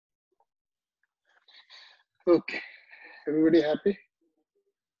Okay, everybody happy?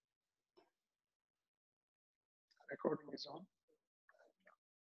 Recording is on.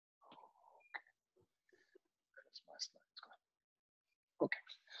 Where's my slides gone? Okay,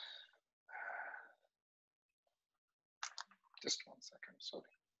 just 1 second, sorry.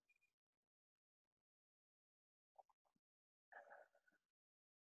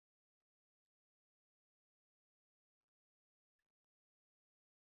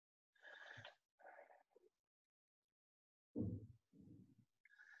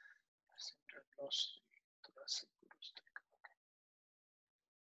 I seem to have lost the thoracic guru stick.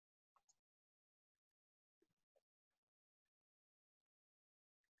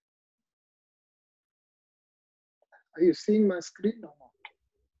 Are you seeing my screen or not?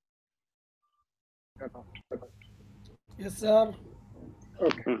 You're not. Yes, sir.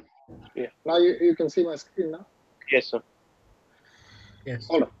 Okay. Yeah. Now you can see my screen now? Yes, sir. Yes.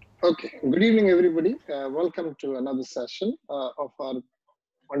 All right. Okay. Good evening, everybody. Welcome to another session of our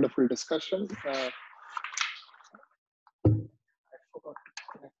wonderful discussion. I forgot to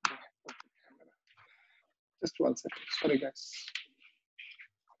connect my camera. Just 1 second. Sorry, guys.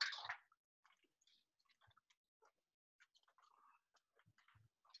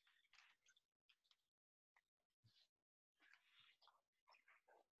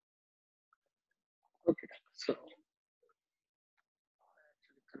 Okay. So I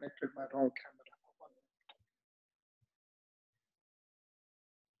actually connected my wrong camera.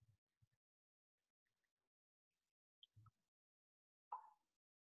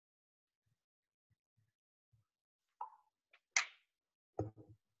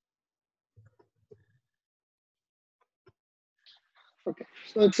 Okay,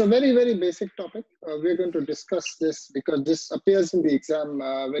 so it's a very, very basic topic. We're going to discuss this because this appears in the exam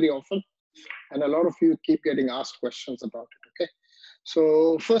very often, and a lot of you keep getting asked questions about it. Okay,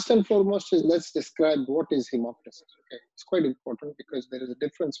 so first and foremost is let's describe what is hemoptysis. Okay, it's quite important because there is a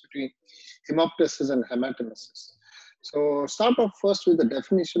difference between hemoptysis and hematemesis. So start off first with the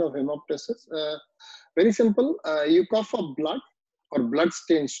definition of hemoptysis. Very simple. You cough up blood or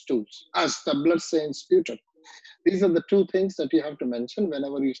blood-stained stools as the blood-stained sputum. These are the two things that you have to mention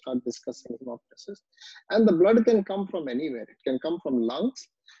whenever you start discussing hemoptysis. And the blood can come from anywhere. It can come from lungs,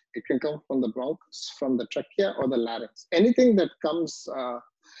 it can come from the bronchus, from the trachea or the larynx. Anything that comes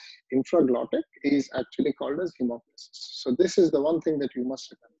infraglottic is actually called as hemoptysis. So this is the one thing that you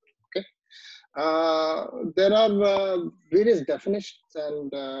must remember. Okay. There are various definitions,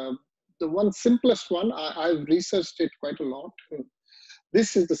 and the one simplest one, I've researched it quite a lot.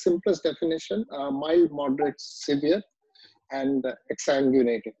 This is the simplest definition: mild, moderate, severe, and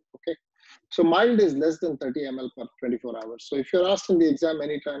exsanguinating. Okay, so mild is less than 30 ml per 24 hours. So if you're asked in the exam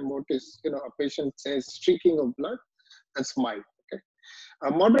anytime what is, a patient says streaking of blood, that's mild. Okay,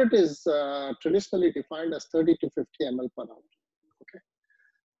 moderate is traditionally defined as 30 to 50 ml per hour. Okay,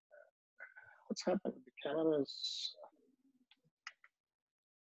 what's happened? The camera is,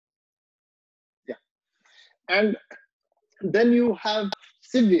 yeah, and then you have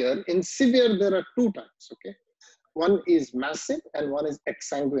severe. In severe, there are two types. Okay, one is massive and one is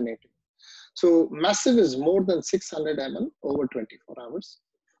exsanguinating. So massive is more than 600 ml over 24 hours,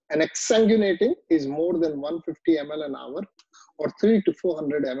 and exsanguinating is more than 150 ml an hour or 3 to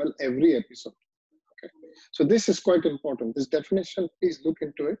 400 ml every episode. Okay, so this is quite important. This definition, please look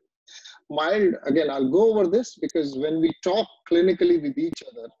into it. Mild, again, I'll go over this because when we talk clinically with each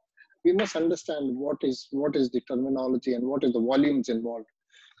other, we must understand what is the terminology and what is the volumes involved.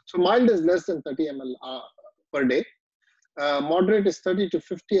 So mild is less than 30 ml per day. Moderate is 30 to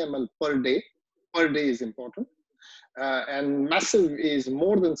 50 ml per day. Per day is important. And massive is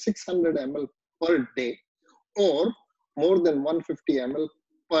more than 600 ml per day or more than 150 ml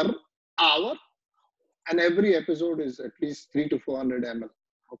per hour. And every episode is at least 3 to 400 ml.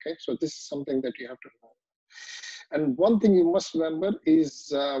 Okay, so this is something that you have to know. And one thing you must remember is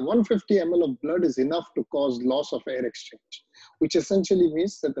 150 ml of blood is enough to cause loss of air exchange, which essentially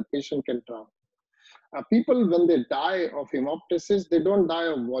means that the patient can drown. People, when they die of hemoptysis, they don't die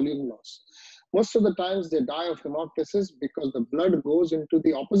of volume loss. Most of the times they die of hemoptysis because the blood goes into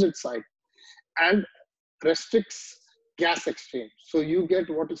the opposite side and restricts gas exchange. So you get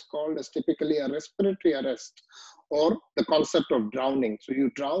what is called as typically a respiratory arrest or the concept of drowning. So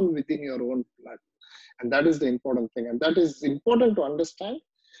you drown within your own blood. And that is the important thing. And that is important to understand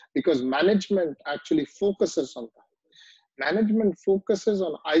because management actually focuses on that. Management focuses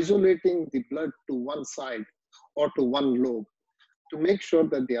on isolating the blood to one side or to one lobe to make sure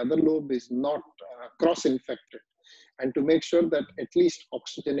that the other lobe is not cross-infected and to make sure that at least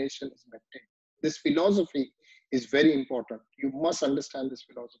oxygenation is maintained. This philosophy is very important. You must understand this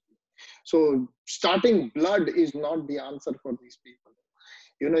philosophy. So starting blood is not the answer for these people.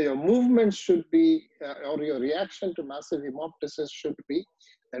 Your movement should be, or your reaction to massive hemoptysis should be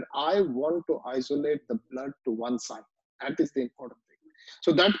that I want to isolate the blood to one side. That is the important thing.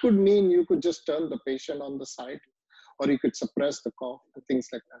 So that could mean you could just turn the patient on the side, or you could suppress the cough and things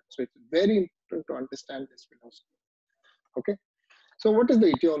like that. So it's very important to understand this philosophy. Okay. So what is the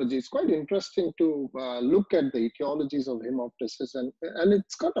etiology? It's quite interesting to look at the etiologies of hemoptysis, and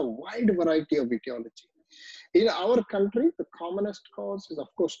it's got a wide variety of etiology. In our country, the commonest cause is, of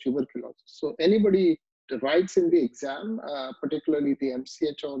course, tuberculosis. So anybody writes in the exam, particularly the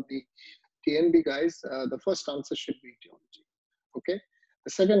MCH or the TNB guys, the first answer should be etiology. Okay.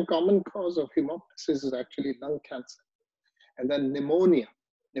 The second common cause of hemoptysis is actually lung cancer, and then pneumonia.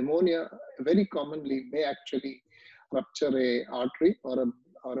 Pneumonia very commonly may actually rupture a artery or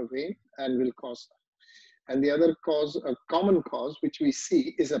a vein and will cause that. And the other cause, a common cause, which we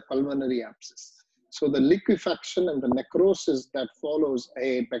see, is a pulmonary abscess. So the liquefaction and the necrosis that follows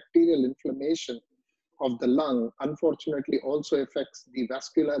a bacterial inflammation of the lung, unfortunately, also affects the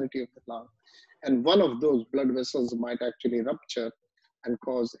vascularity of the lung. And one of those blood vessels might actually rupture and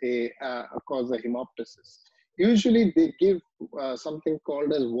cause a hemoptysis. Usually they give something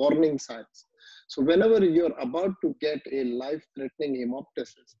called as warning signs. So whenever you're about to get a life-threatening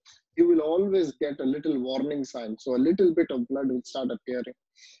hemoptysis, you will always get a little warning sign. So a little bit of blood will start appearing,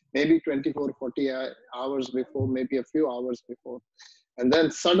 maybe 24, 40 hours before, maybe a few hours before. And then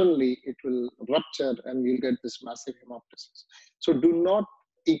suddenly it will rupture and you'll get this massive hemoptysis. So do not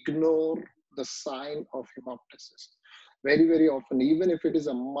ignore the sign of hemoptysis. Very, very often, even if it is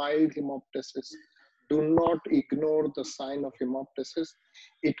a mild hemoptysis, do not ignore the sign of hemoptysis.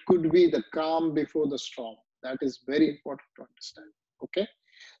 It could be the calm before the storm. That is very important to understand. Okay.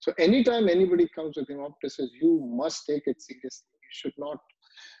 So anytime anybody comes with hemoptysis, you must take it seriously. You should not,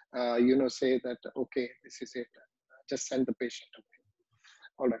 say that, okay, this is it. Just send the patient away.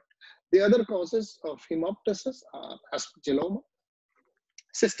 All right. The other causes of hemoptysis are aspergilloma,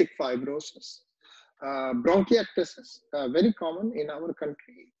 cystic fibrosis, bronchiectasis, very common in our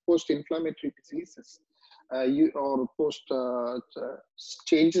country, post-inflammatory diseases, or post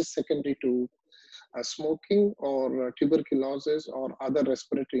changes secondary to smoking or tuberculosis or other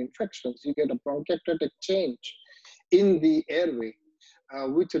respiratory infections. You get a bronchiectatic change in the airway,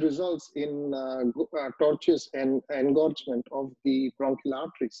 which results in tortuous and engorgement of the bronchial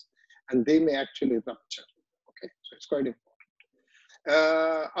arteries, and they may actually rupture. Okay, so it's quite important.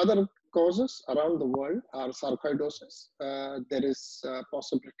 Other causes around the world are sarcoidosis. There is a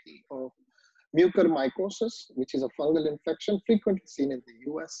possibility of mucormycosis, which is a fungal infection frequently seen in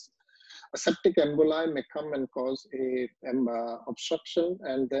the US. A septic emboli may come and cause a obstruction,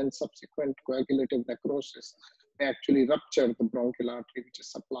 and then subsequent coagulative necrosis may actually rupture the bronchial artery, which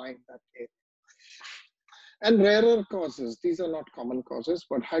is supplying that area. And rarer causes, these are not common causes,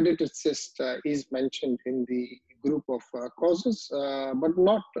 but hydatid cyst is mentioned in the group of causes, but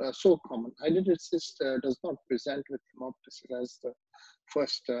not so common. Hydatid cyst does not present with hemoptysis as the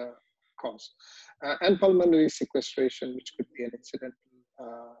first cause. And pulmonary sequestration, which could be an incidental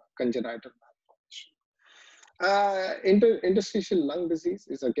congenital malformation. Interstitial lung disease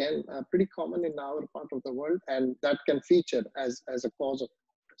is again pretty common in our part of the world, and that can feature as a cause of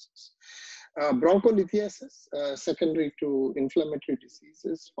hemoptysis. Bronchiolithiasis, secondary to inflammatory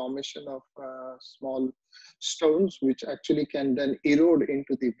diseases, formation of small stones, which actually can then erode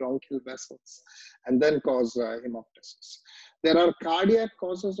into the bronchial vessels and then cause hemoptysis. There are cardiac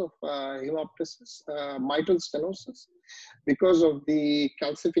causes of hemoptysis, mitral stenosis, because of the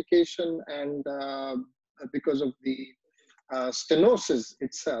calcification and because of the stenosis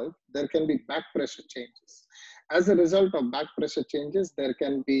itself, there can be back pressure changes. As a result of back pressure changes, there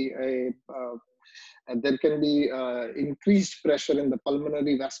can be increased pressure in the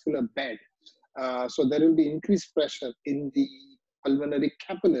pulmonary vascular bed. So there will be increased pressure in the pulmonary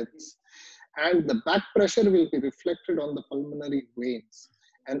capillaries, and the back pressure will be reflected on the pulmonary veins.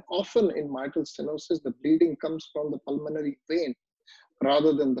 And often in mitral stenosis, the bleeding comes from the pulmonary vein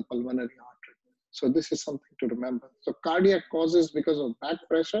rather than the pulmonary artery. So this is something to remember. So cardiac causes because of back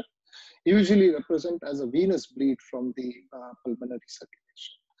pressure usually represent as a venous bleed from the pulmonary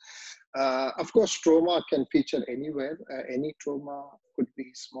circulation. Of course, trauma can feature anywhere. Any trauma could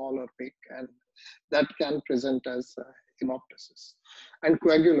be small or big, and that can present as hemoptysis. And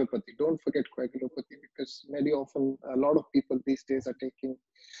coagulopathy, don't forget coagulopathy, because very often a lot of people these days are taking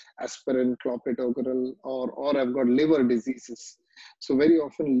aspirin, clopidogrel, or have got liver diseases. So very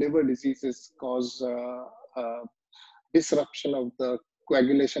often liver diseases cause disruption of the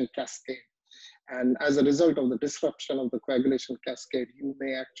coagulation cascade. And as a result of the disruption of the coagulation cascade, you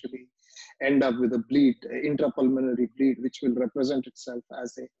may actually end up with a bleed, intrapulmonary bleed, which will represent itself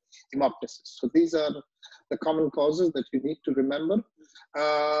as a hemoptysis. So these are the common causes that you need to remember.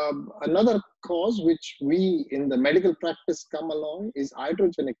 Another cause which we in the medical practice come along is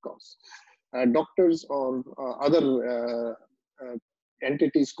iatrogenic cause. Doctors or other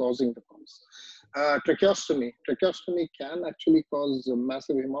entities causing the cause. Tracheostomy. Tracheostomy can actually cause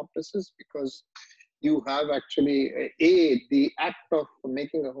massive hemoptysis because you have actually, the act of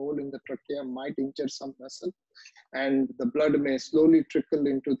making a hole in the trachea might injure some vessel, and the blood may slowly trickle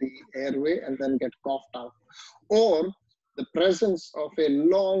into the airway and then get coughed out. Or the presence of a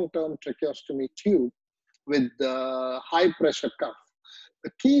long-term tracheostomy tube with high pressure cuff.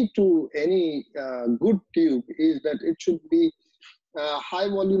 The key to any good tube is that it should be high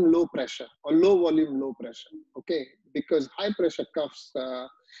volume, low pressure, or low volume, low pressure. Okay, because high pressure cuffs,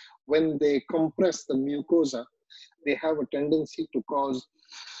 when they compress the mucosa, they have a tendency to cause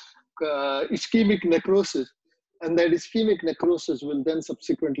ischemic necrosis, and that ischemic necrosis will then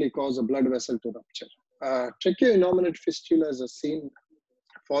subsequently cause a blood vessel to rupture. Tracheoinnominate fistulas are seen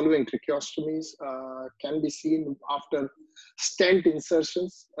following tracheostomies, can be seen after stent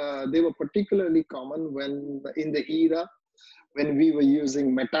insertions. They were particularly common when in the era when we were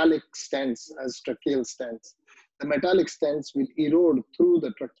using metallic stents as tracheal stents. The metallic stents will erode through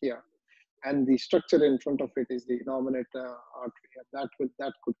the trachea, and the structure in front of it is the innominate artery, and that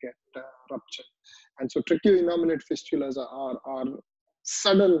could get ruptured. And so tracheoinnominate fistulas are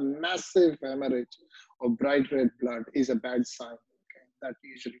sudden massive hemorrhage of bright red blood is a bad sign. Okay? That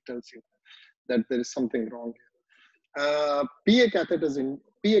usually tells you that there is something wrong here. PA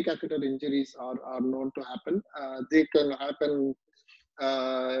catheter injuries are known to happen. They can happen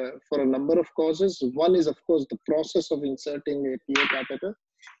for a number of causes. One is, of course, the process of inserting a PA catheter.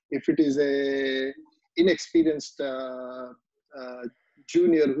 If it is a inexperienced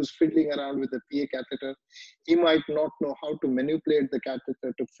junior who's fiddling around with a PA catheter, he might not know how to manipulate the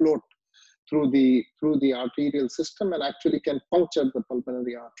catheter to float through the arterial system and actually can puncture the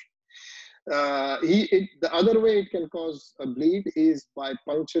pulmonary artery. The other way it can cause a bleed is by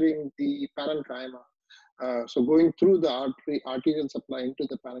puncturing the parenchyma. So going through the arterial supply into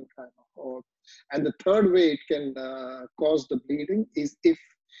the parenchyma. And the third way it can cause the bleeding is if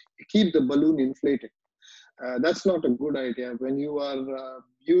you keep the balloon inflated. That's not a good idea. When you are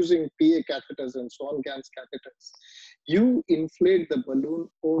using PA catheters and Swan-Ganz catheters, you inflate the balloon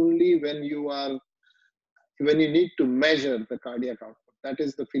only when you need to measure the cardiac output. That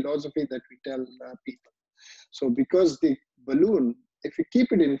is the philosophy that we tell people. So because the balloon, if you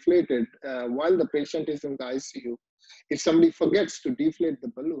keep it inflated while the patient is in the ICU, if somebody forgets to deflate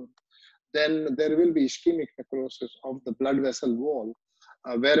the balloon, then there will be ischemic necrosis of the blood vessel wall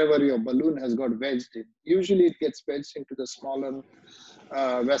wherever your balloon has got wedged in. Usually it gets wedged into the smaller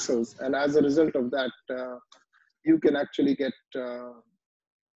vessels, and as a result of that, you can actually get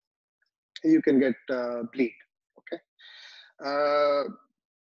bleed. Okay.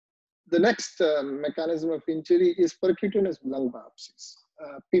 The next mechanism of injury is percutaneous lung biopsies.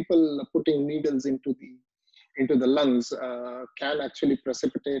 People putting needles into the lungs can actually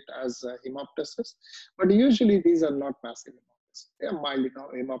precipitate as hemoptysis, but usually these are not massive hemoptysis. They are mild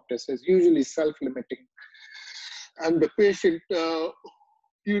hemoptysis, usually self-limiting. And the patient,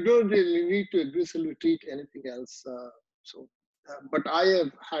 you don't really need to aggressively treat anything else. But I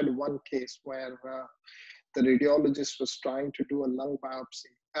have had one case where the radiologist was trying to do a lung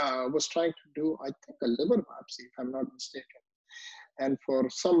biopsy, was trying to do, I think, a liver biopsy, if I'm not mistaken. And for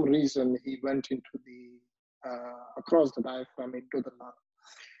some reason, he went into across the diaphragm into the lung.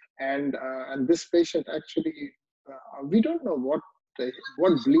 And this patient actually, we don't know what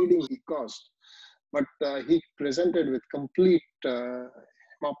bleeding he caused, but he presented with complete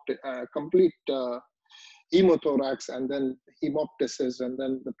hemothorax and then hemoptysis, and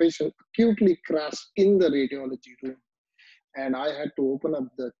then the patient acutely crashed in the radiology room. And I had to open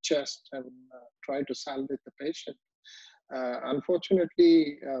up the chest and try to salvage the patient.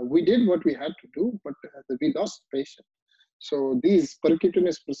 Unfortunately, we did what we had to do, but we lost the patient. So these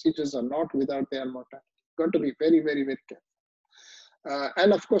percutaneous procedures are not without their mortality. Got to be very, very, very careful.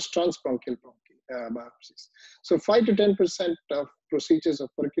 And of course, transbronchial biopsies. So 5 to 10% of procedures of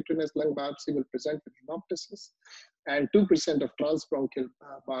percutaneous lung biopsy will present with hemoptysis, and 2% of transbronchial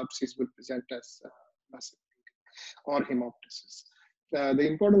biopsies will present as massive bleeding or hemoptysis. The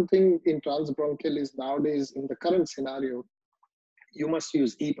important thing in transbronchial is nowadays, in the current scenario, you must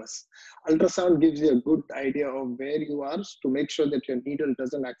use EBUS. Ultrasound gives you a good idea of where you are to make sure that your needle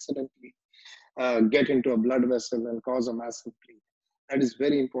doesn't accidentally get into a blood vessel and cause a massive bleed. That is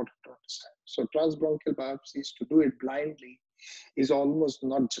very important to understand. So transbronchial biopsies, to do it blindly, is almost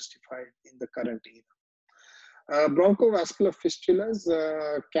not justified in the current era. Bronchovascular fistulas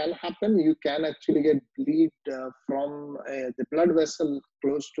can happen. You can actually get bleed from the blood vessel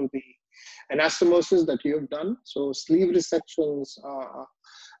close to the anastomosis that you have done. So sleeve resections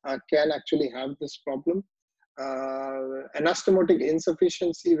can actually have this problem. Anastomotic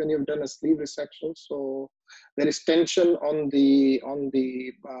insufficiency when you've done a sleeve resection. So there is tension on the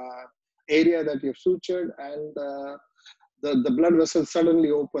area that you've sutured, and the blood vessel suddenly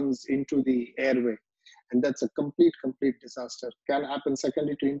opens into the airway. And that's a complete disaster. Can happen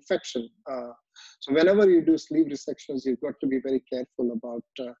secondary to infection. So whenever you do sleeve resections, you've got to be very careful about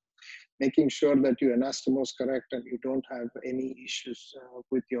making sure that your anastomose correct and you don't have any issues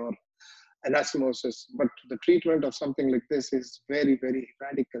with your anastomosis. But the treatment of something like this is very, very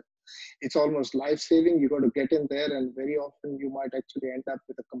radical. It's almost life-saving. You got to get in there, and very often you might actually end up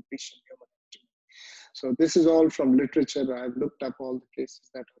with a completion pneumonectomy. So this is all from literature. I've looked up all the cases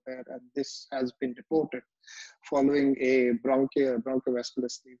that are there, and this has been reported following a bronchovascular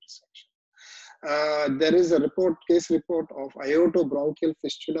sleeve resection. There is a case report of aortobronchial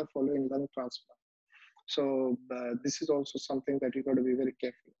fistula following lung transplant. So this is also something that you got to be very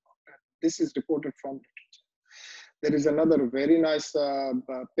careful about. This is reported from literature. There is another very nice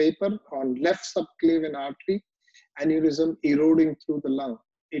paper on left subclavian artery aneurysm eroding through the lung.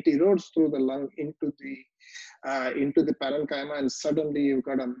 It erodes through the lung into the parenchyma, and suddenly you've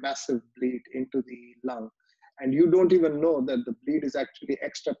got a massive bleed into the lung. And you don't even know that the bleed is actually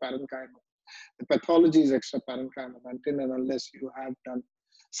extra parenchymal. The pathology is extra parenchymal until and unless you have done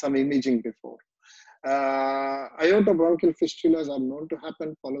some imaging before. Aortobronchial fistulas are known to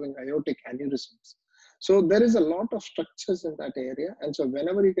happen following aortic aneurysms. So there is a lot of structures in that area. And so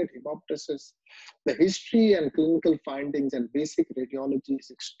whenever you get hemoptysis, the history and clinical findings and basic radiology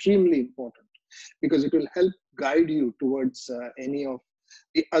is extremely important, because it will help guide you towards any of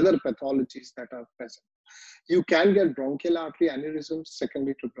the other pathologies that are present. You can get bronchial artery aneurysms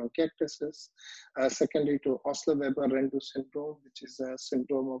secondary to bronchiectasis, secondary to Osler-Weber-Rendu syndrome, which is a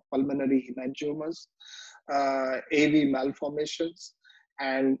syndrome of pulmonary hemangiomas, AV malformations,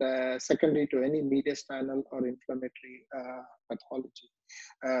 and secondary to any mediastinal or inflammatory pathology.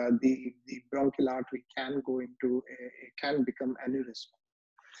 The bronchial artery can go into can become aneurysm.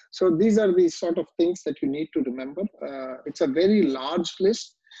 So these are the sort of things that you need to remember. It's a very large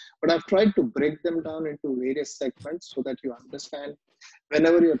list, but I've tried to break them down into various segments so that you understand.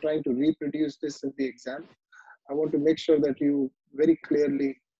 Whenever you're trying to reproduce this in the exam, I want to make sure that you very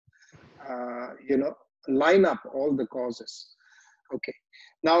clearly, line up all the causes. Okay.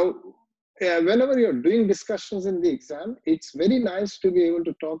 Now, whenever you're doing discussions in the exam, it's very nice to be able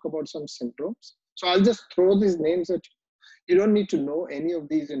to talk about some syndromes. So I'll just throw these names at you. You don't need to know any of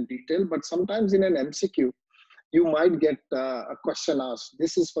these in detail, but sometimes in an MCQ, you might get a question asked.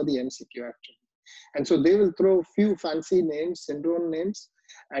 This is for the MCQ actually. And so they will throw a few fancy names, syndrome names,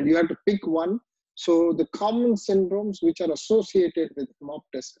 and you have to pick one. So the common syndromes which are associated with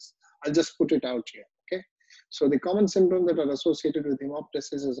hemoptysis, I'll just put it out here, okay? So the common syndrome that are associated with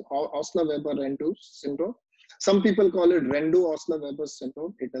hemoptysis is Osler-Weber-Rendu syndrome. Some people call it Rendu-Osler-Weber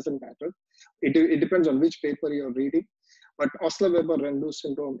syndrome. It doesn't matter. It depends on which paper you're reading. But Osler-Weber-Rendu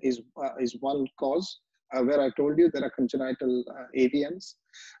syndrome is one cause, where I told you there are congenital AVMs.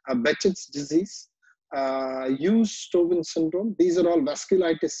 Behçet's disease, Hughes-Steuben syndrome. These are all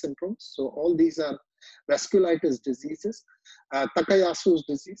vasculitis syndromes. So all these are vasculitis diseases. Takayasu's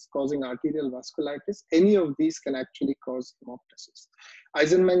disease causing arterial vasculitis. Any of these can actually cause hemoptysis.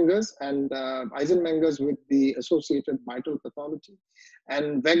 Eisenmenger's and Eisenmenger's with the associated mitral pathology,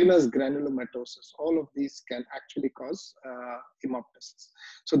 and Wegener's granulomatosis. All of these can actually cause hemoptysis.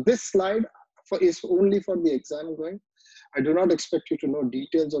 So this slide is only for the exam going. I do not expect you to know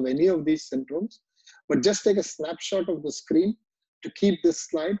details of any of these syndromes, but just take a snapshot of the screen to keep this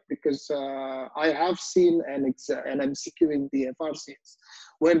slide, because I have seen an MCQ in the FRCS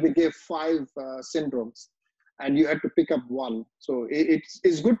where they gave 5 syndromes and you had to pick up one. So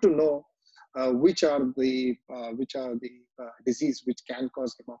it's good to know which are the disease which can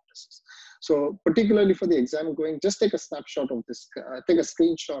cause hemoptysis. So particularly for the exam going, just take a snapshot of this, take a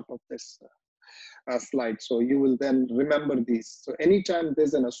screenshot of this slide. So you will then remember these. So anytime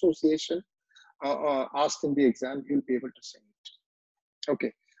there's an association asked in the exam, you'll be able to say it.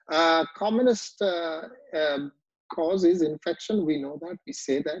 Okay. Commonest cause is infection. We know that, we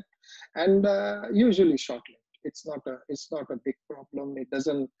say that, and usually short-lived. It's not a big problem. It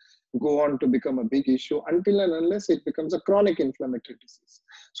doesn't go on to become a big issue until and unless it becomes a chronic inflammatory disease.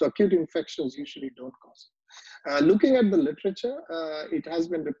 So acute infections usually don't cause Looking at the literature, it has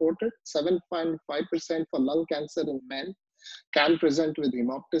been reported 7.5% for lung cancer in men can present with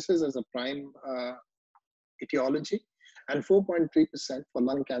hemoptysis as a prime etiology, and 4.3% for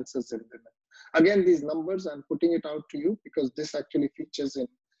lung cancers in women. Again, these numbers, I'm putting it out to you because this actually features in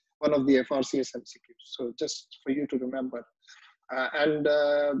one of the FRCS MCQs. So just for you to remember.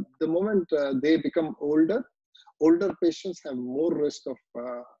 The moment they become older patients have more risk of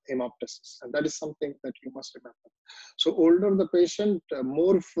hemoptysis, and that is something that you must remember. So older the patient,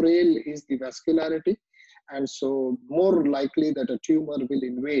 more frail is the vascularity, and so more likely that a tumor will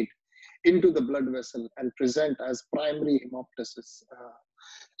invade into the blood vessel and present as primary hemoptysis.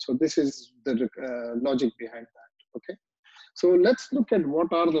 So this is the logic behind that, okay? So let's look at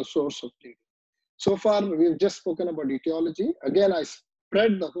what are the source of bleeding. So far, we've just spoken about etiology. Again, I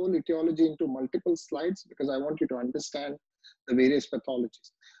spread the whole etiology into multiple slides because I want you to understand the various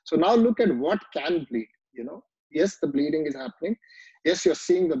pathologies. So now look at what can bleed, you know. Yes, the bleeding is happening. Yes, you're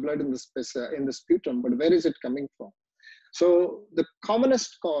seeing the blood in the sputum, but where is it coming from? So the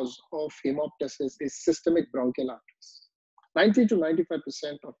commonest cause of hemoptysis is systemic bronchial arteries. 90 to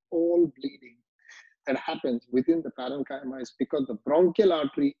 95% of all bleeding that happens within the parenchyma is because the bronchial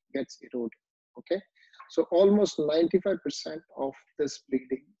artery gets eroded, okay? So almost 95% of this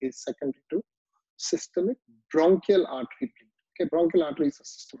bleeding is secondary to systemic bronchial artery bleeding. Okay, bronchial arteries are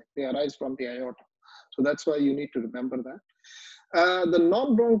systemic. They arise from the aorta. So that's why you need to remember that. The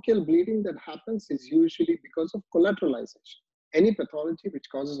non-bronchial bleeding that happens is usually because of collateralization. Any pathology which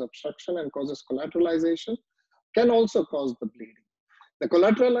causes obstruction and causes collateralization can also cause the bleeding. The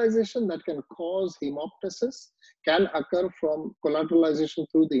collateralization that can cause hemoptysis can occur from collateralization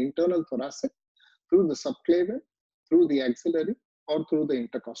through the internal thoracic, through the subclavian, through the axillary, or through the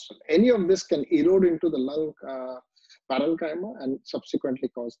intercostal. Any of this can erode into the lung parenchyma and subsequently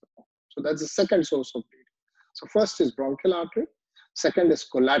cause the problem. So that's the second source of bleeding. So first is bronchial artery, second is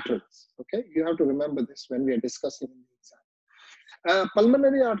collaterals. Okay, you have to remember this when we are discussing in the exam.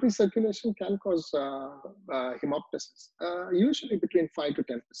 Pulmonary artery circulation can cause hemoptysis, usually between 5 to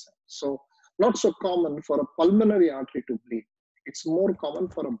 10%. So not so common for a pulmonary artery to bleed. It's more common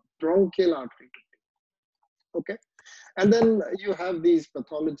for a bronchial artery to bleed. Okay, and then you have these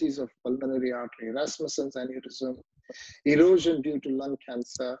pathologies of pulmonary artery: Rasmussen's aneurysm, erosion due to lung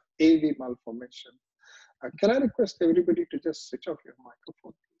cancer, AV malformation. Can I request everybody to just switch off your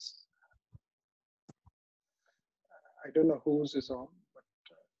microphone, please? I don't know whose is on, but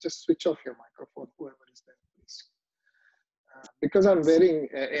just switch off your microphone, whoever is there, please. Because I'm wearing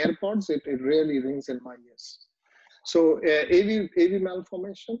AirPods, it really rings in my ears. So AV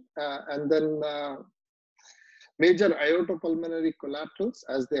malformation, and then major aortopulmonary collaterals,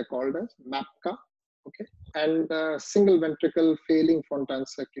 as they are called as, MAPCA, okay, and single ventricle failing Fontan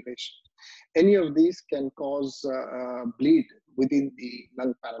circulation. Any of these can cause bleed within the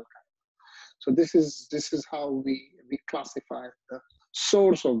lung parenchyma. So this is how we classify the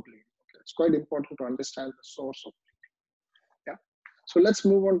source of bleeding. Okay? It's quite important to understand the source of bleeding. Yeah. So let's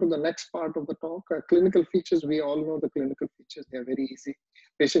move on to the next part of the talk. Clinical features. We all know the clinical features. They are very easy.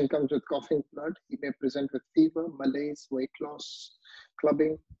 Patient comes with coughing blood. He may present with fever, malaise, weight loss,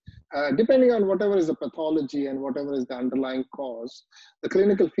 clubbing. Depending on whatever is the pathology and whatever is the underlying cause, the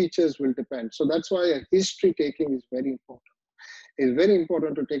clinical features will depend. So that's why a history taking is very important. It's very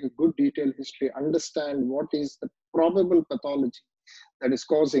important to take a good detailed history, understand what is the probable pathology that is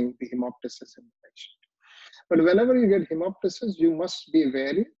causing the hemoptysis in the patient. But whenever you get hemoptysis, you must be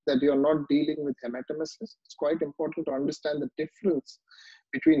wary that you're not dealing with hematemesis. It's quite important to understand the difference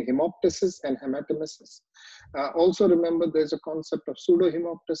between hemoptysis and hematemesis. Also remember there's a concept of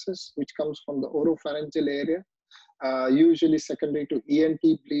pseudohemoptysis, which comes from the oropharyngeal area, usually secondary to ENT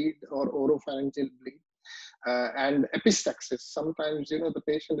bleed or oropharyngeal bleed. And epistaxis. Sometimes, you know, the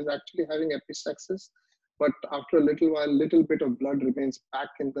patient is actually having epistaxis, but after a little while, little bit of blood remains back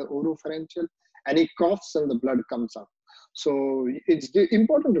in the oropharyngeal, and he coughs and the blood comes up. So it's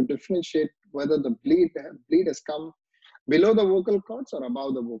important to differentiate whether the bleed has come below the vocal cords or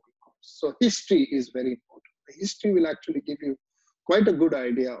above the vocal cords. So history is very important. The history will actually give you quite a good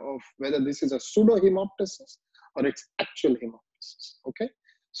idea of whether this is a pseudohemoptysis or it's actual hemoptysis. Okay.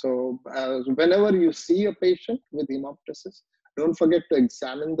 So whenever you see a patient with hemoptysis, don't forget to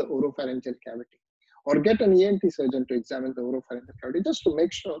examine the oropharyngeal cavity or get an ENT surgeon to examine the oropharyngeal cavity just to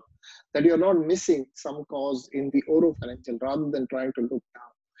make sure that you're not missing some cause in the oropharyngeal rather than trying to look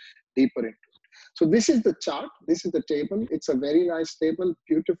down deeper into it. So this is the chart. This is the table. It's a very nice table,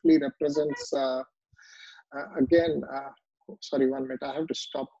 beautifully represents, sorry, 1 minute. I have to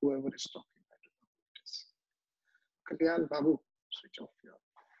stop whoever is talking. Kalyan Babu, switch off your.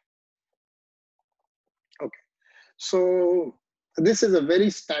 Okay. So this is a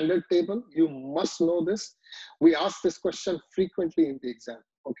very standard table. You must know this. We ask this question frequently in the exam.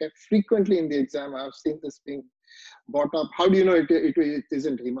 Okay, frequently in the exam, I've seen this being brought up. How do you know it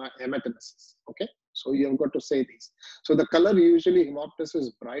isn't hematemesis? Okay, so you have got to say these. So the color usually hemoptysis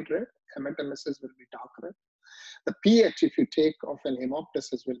is bright red, hematemesis will be dark red. The pH, if you take of an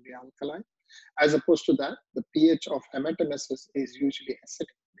hemoptysis, will be alkaline. As opposed to that, the pH of hematemesis is usually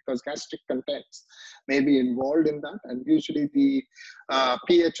acidic because gastric contents may be involved in that, and usually the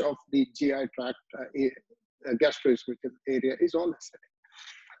pH of the GI tract gastroesophageal area is all acidic.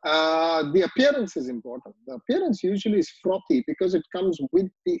 The appearance is important. The appearance usually is frothy because it comes with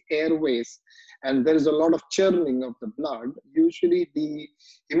the airways and there is a lot of churning of the blood. Usually the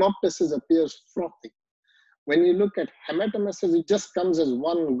hemoptysis appears frothy. When you look at hematemesis, it just comes as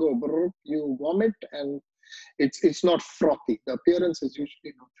one go. You vomit and it's not frothy. The appearance is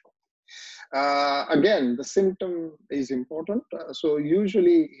usually not frothy. Again, the symptom is important. So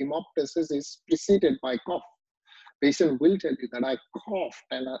usually hemoptysis is preceded by cough. Patient will tell you that I coughed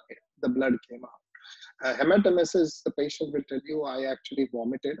and the blood came out. Hematemesis, the patient will tell you, I actually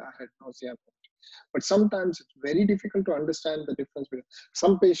vomited, I had nausea. But sometimes it's very difficult to understand the difference.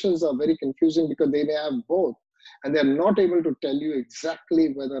 Some patients are very confusing because they may have both and they're not able to tell you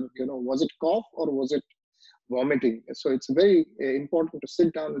exactly whether, was it cough or was it vomiting. So it's very important to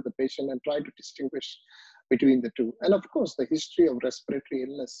sit down with the patient and try to distinguish between the two. And of course, the history of respiratory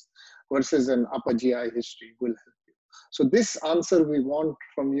illness versus an upper GI history will help you. So this answer we want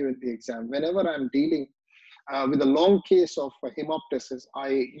from you in the exam. Whenever I'm dealing with a long case of hemoptysis,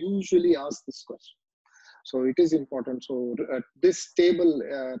 I usually ask this question. So it is important. So this table,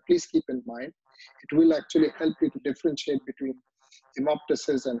 please keep in mind, it will actually help you to differentiate between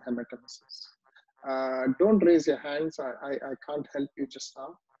hemoptysis and hematemesis. Don't raise your hands. I can't help you just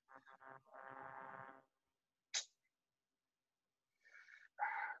now.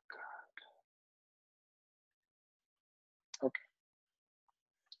 Okay.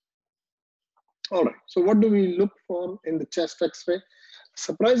 All right. So what do we look for in the chest X-ray?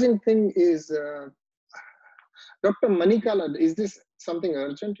 Surprising thing is, Dr. Manikala, is this something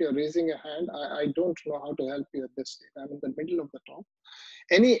urgent? You're raising your hand. I don't know how to help you at this stage. I'm in the middle of the talk.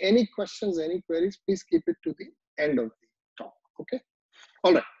 Any questions, any queries, please keep it to the end of the talk. Okay.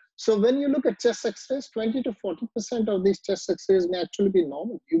 All right. So when you look at chest X-rays, 20 to 40% of these chest X-rays may actually be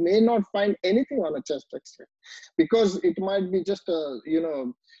normal. You may not find anything on a chest X-ray because it might be just a,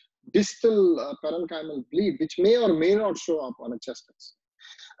 distal parenchymal bleed, which may or may not show up on a chest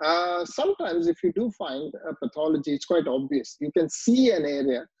X-ray. Sometimes if you do find a pathology, it's quite obvious. You can see an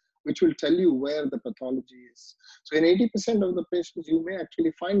area which will tell you where the pathology is. So in 80% of the patients, you may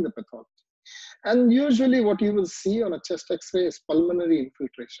actually find the pathology. And usually what you will see on a chest X-ray is pulmonary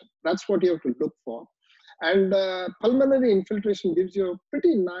infiltration. That's what you have to look for. And pulmonary infiltration gives you a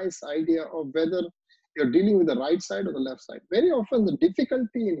pretty nice idea of whether you're dealing with the right side or the left side. Very often the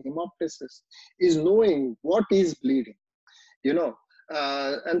difficulty in hemoptysis is knowing what is bleeding,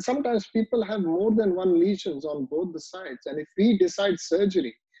 and sometimes people have more than one lesions on both the sides. And if we decide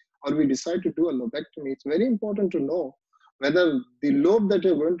surgery or we decide to do a lobectomy, it's very important to know whether the lobe that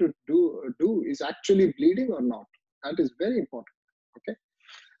you're going to do is actually bleeding or not. That is very important.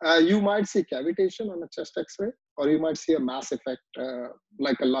 Okay. You might see cavitation on a chest X-ray, or you might see a mass effect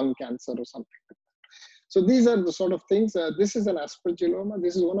like a lung cancer or something like that. So these are the sort of things. This is an aspergilloma.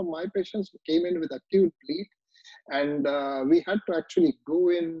 This is one of my patients who came in with acute bleed. And we had to actually go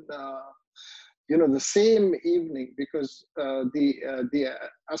in, the same evening because the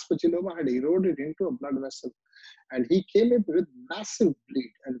aspergilloma had eroded into a blood vessel. And he came in with massive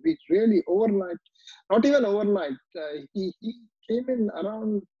bleed. And we really overnight, not even overnight, he came in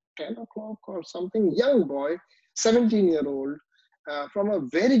around 10 o'clock or something, young boy, 17-year-old, from a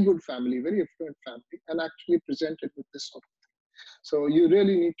very good family, very affluent family, and actually presented with this sort of thing. So you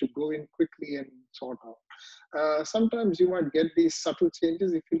really need to go in quickly and sort out. Sometimes you might get these subtle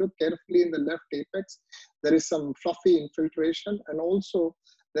changes. If you look carefully in the left apex, there is some fluffy infiltration, and also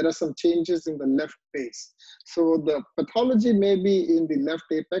there are some changes in the left base. So the pathology may be in the left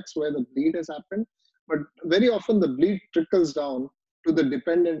apex where the bleed has happened, but very often the bleed trickles down to the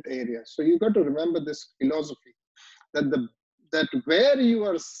dependent area. So you got to remember this philosophy that where you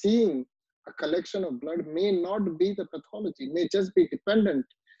are seeing a collection of blood may not be the pathology, may just be dependent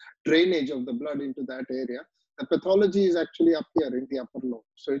drainage of the blood into that area. The pathology is actually up here in the upper lobe.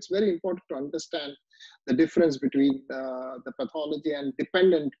 So it's very important to understand the difference between the pathology and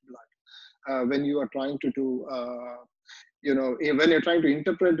dependent blood. when you are trying to do, when you're trying to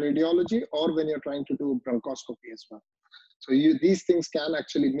interpret radiology or when you're trying to do bronchoscopy as well. So these things can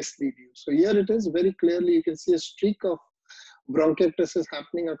actually mislead you. So here it is very clearly, you can see a streak of bronchiectasis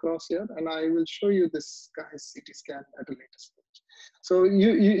happening across here, and I will show you this guy's CT scan at a later stage. So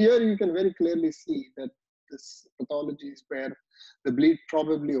here you can very clearly see that this pathology is where the bleed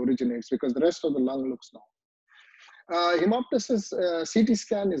probably originates, because the rest of the lung looks normal. Hemoptysis CT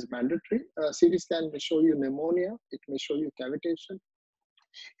scan is mandatory. CT scan may show you pneumonia, it may show you cavitation,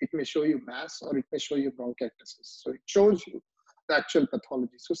 it may show you mass, or it may show you bronchiectasis. So it shows you the actual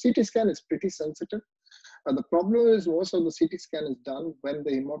pathology. So CT scan is pretty sensitive. The problem is most of the CT scan is done when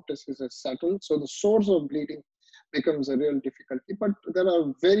the hemoptysis is settled. So the source of bleeding becomes a real difficulty. But there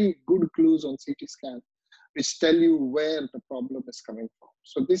are very good clues on CT scan which tell you where the problem is coming from.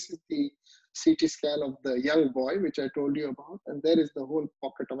 So this is the CT scan of the young boy, which I told you about. And there is the whole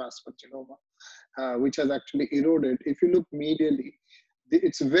pocket of aspergilloma, which has actually eroded. If you look medially,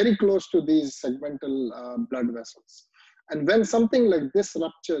 it's very close to these segmental blood vessels. And when something like this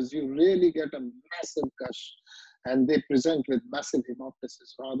ruptures, you really get a massive gush, and they present with massive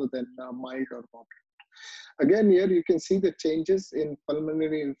hemoptysis rather than mild or moderate. Again, here you can see the changes in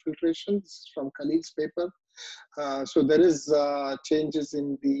pulmonary infiltration. This is from Khalil's paper. So there is changes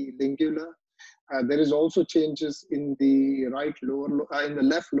in the lingula. There is also changes in the in the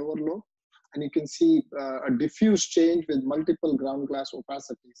left lower lobe. And you can see a diffuse change with multiple ground glass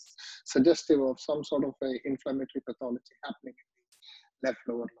opacities, suggestive of some sort of a inflammatory pathology happening in the left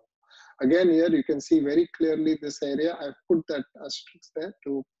lower lobe. Again, here you can see very clearly this area. I've put that asterisk there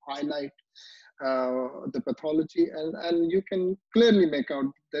to highlight the pathology, and you can clearly make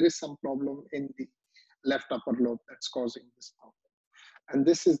out there is some problem in the left upper lobe that's causing this problem. And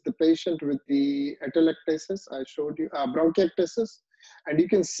this is the patient with the atelectasis I showed you, bronchiectasis. And you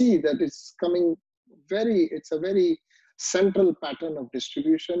can see that it's coming it's a very central pattern of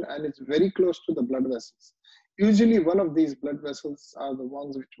distribution, and it's very close to the blood vessels. Usually one of these blood vessels are the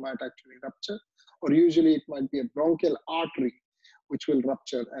ones which might actually rupture, or usually it might be a bronchial artery which will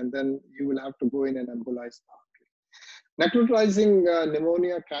rupture, and then you will have to go in and embolize the artery. Necrotizing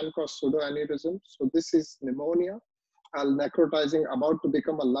pneumonia can cause pseudoaneurysm. So this is pneumonia, necrotizing, about to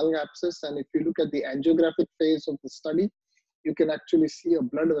become a lung abscess. And if you look at the angiographic phase of the study, you can actually see a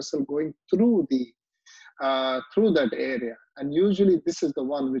blood vessel going through that area. And usually this is the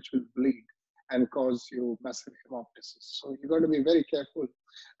one which will bleed and cause you massive hemoptysis. So you got to be very careful.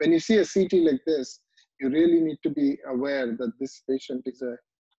 When you see a CT like this, you really need to be aware that this patient is a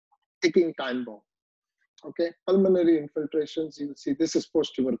ticking time bomb. Okay, pulmonary infiltrations, you will see this is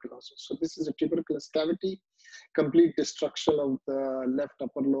post-tuberculosis. So this is a tuberculous cavity, complete destruction of the left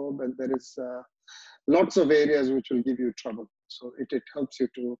upper lobe, and there is lots of areas which will give you trouble. So it helps you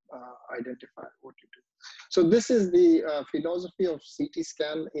to identify what you do. So this is the philosophy of CT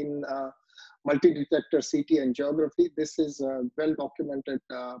scan in multi-detector CT angiography. This is a well-documented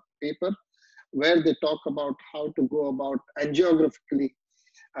paper where they talk about how to go about angiographically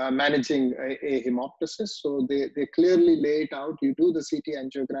managing a hemoptysis. So they clearly lay it out. You do the CT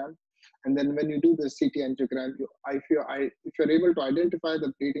angiogram, and then when you do the CT angiogram, if you're able to identify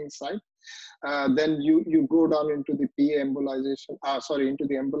the bleeding site, then you go down into the PA embolization, into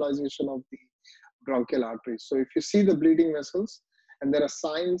the embolization of the bronchial arteries. So if you see the bleeding vessels and there are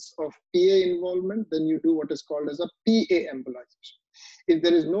signs of PA involvement, then you do what is called as a PA embolization. If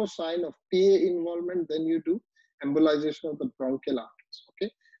there is no sign of PA involvement, then you do embolization of the bronchial arteries.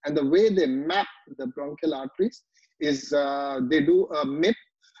 Okay, and the way they map the bronchial arteries is they do a MIP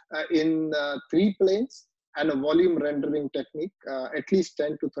in 3 planes and a volume rendering technique, at least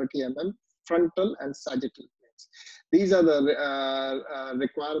 10 to 30 mm, frontal and sagittal planes. These are the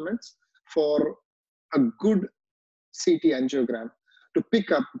requirements for a good CT angiogram to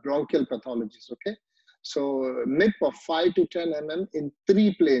pick up bronchial pathologies. Okay, so MIP of 5 to 10 mm in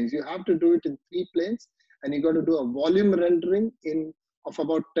 3 planes. You have to do it in 3 planes, and you got to do a volume rendering of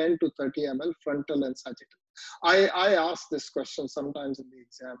about 10 to 30 ml, frontal and sagittal. I ask this question sometimes in the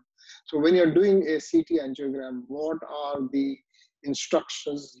exam. So when you're doing a CT angiogram, what are the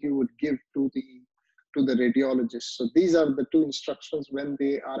instructions you would give to the radiologist? So these are the 2 instructions when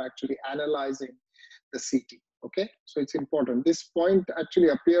they are actually analyzing the CT. Okay, so it's important. This point actually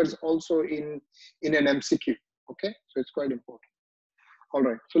appears also in an MCQ. Okay, so it's quite important. All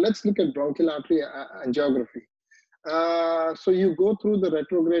right, so let's look at bronchial artery angiography. So you go through the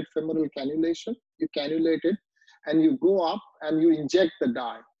retrograde femoral cannulation, you cannulate it, and you go up and you inject the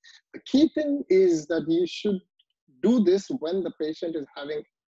dye. The key thing is that you should do this when the patient is having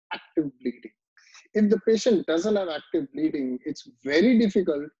active bleeding. If the patient doesn't have active bleeding, it's very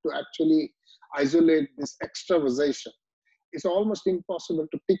difficult to actually isolate this extravasation. It's almost impossible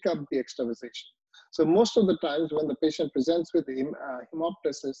to pick up the extravasation. So most of the times when the patient presents with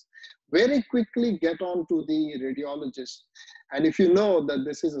hemoptysis, very quickly get on to the radiologist. And if you know that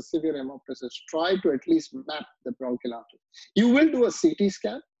this is a severe hemoptysis, try to at least map the bronchial artery. You will do a CT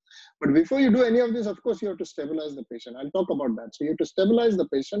scan, but before you do any of this, of course, you have to stabilize the patient. I'll talk about that. So you have to stabilize the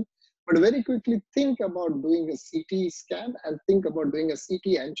patient, but very quickly think about doing a CT scan and think about doing a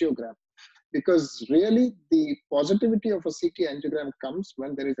CT angiogram. Because really the positivity of a CT angiogram comes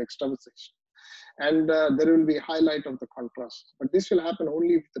when there is extravasation. And there will be a highlight of the contrast. But this will happen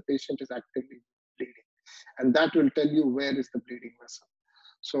only if the patient is actively bleeding. And that will tell you where is the bleeding vessel.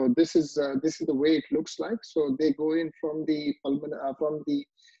 So this is the way it looks like. So they go in from the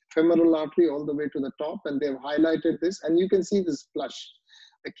femoral artery all the way to the top, and they've highlighted this, and you can see this blush.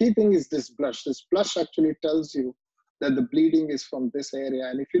 The key thing is this blush. This blush actually tells you that the bleeding is from this area.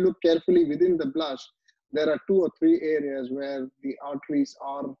 And if you look carefully within the blush, there are 2 or 3 areas where the arteries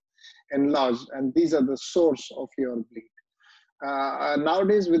are enlarged, and these are the source of your bleed.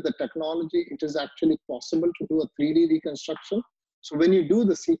 Nowadays, with the technology, it is actually possible to do a 3D reconstruction. So when you do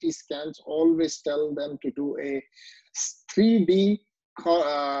the CT scans, always tell them to do a 3D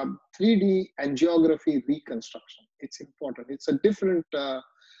angiography reconstruction. It's important. It's a different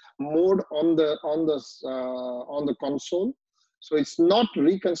mode on the console. So it's not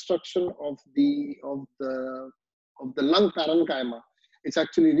reconstruction of the lung parenchyma. It's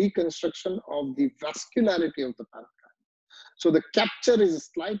actually reconstruction of the vascularity of the parenchyma. So the capture is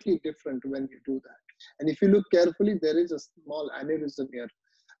slightly different when you do that. And if you look carefully, there is a small aneurysm here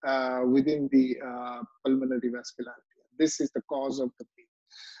within the pulmonary vascularity. This is the cause of the bleed.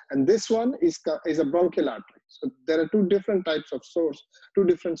 And this one is a bronchial artery. So there are 2 different types of source, 2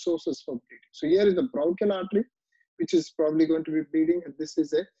 different sources for bleeding. So here is the bronchial artery, which is probably going to be bleeding, and this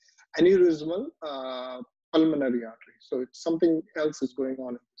is a aneurysmal pulmonary artery. So it's something else is going on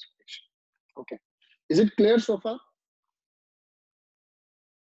in this patient. Okay. Is it clear so far?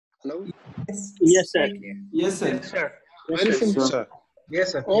 Hello? Yes, sir. Yes, sir. Yes, sir. Very simple. Sir.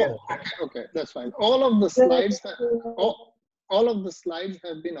 Yes, sir. Oh, okay, that's fine. All of the slides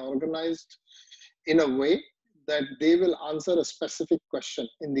have been organized in a way that they will answer a specific question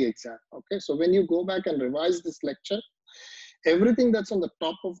in the exam. Okay, so when you go back and revise this lecture, everything that's on the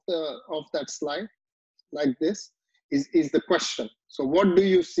top of that slide, like this, is the question. So what do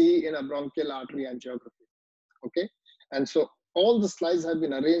you see in a bronchial artery angiography? Okay, and so all the slides have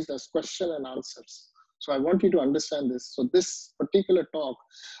been arranged as question and answers. So I want you to understand this. So this particular talk,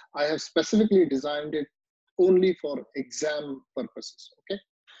 I have specifically designed it only for exam purposes. Okay,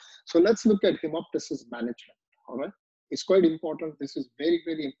 so let's look at hemoptysis management. All right, it's quite important. This is very,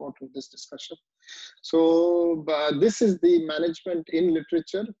 very important, this discussion. So this is the management in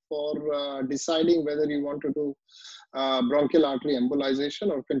literature for deciding whether you want to do bronchial artery embolization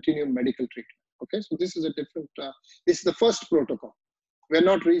or continue medical treatment. Okay, so this is a different, this is the first protocol. We're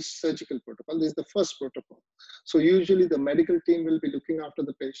not reached surgical protocol. This is the first protocol. So usually the medical team will be looking after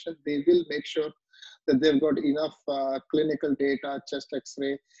the patient. They will make sure that they've got enough clinical data, chest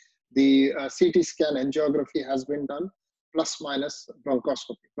x-ray, the CT scan angiography has been done, plus minus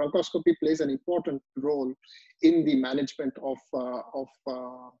bronchoscopy. Bronchoscopy plays an important role in the management of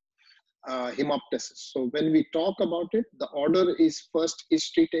hemoptysis. So when we talk about it, the order is first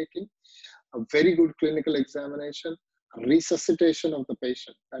history taking, a very good clinical examination, resuscitation of the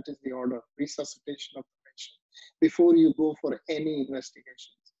patient. That is the order, resuscitation of the patient. Before you go for any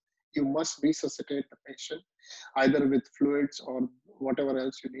investigations, you must resuscitate the patient, either with fluids or whatever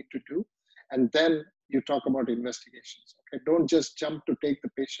else you need to do. And then you talk about investigations. Okay, don't just jump to take the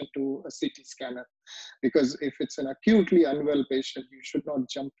patient to a CT scanner, because if it's an acutely unwell patient, you should not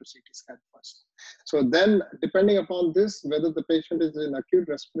jump to CT scan first. So then, depending upon this, whether the patient is in acute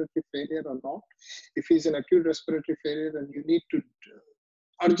respiratory failure or not, if he's in acute respiratory failure and you need to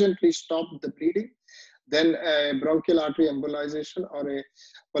urgently stop the bleeding, then a bronchial artery embolization or a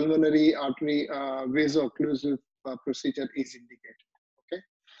pulmonary artery vaso-occlusive procedure is indicated. Okay,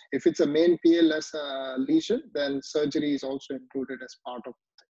 if it's a main PLS lesion, then surgery is also included as part of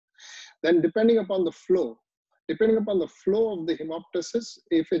it. Then depending upon the flow of the hemoptysis,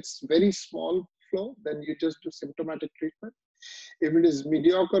 if it's very small flow, then you just do symptomatic treatment. If it is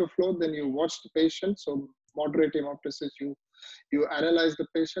mediocre flow, then you watch the patient. So moderate hemoptysis, you analyze the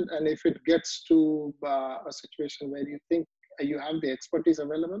patient, and if it gets to a situation where you think you have the expertise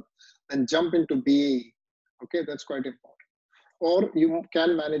available, then jump into BAE. Okay, that's quite important. Or you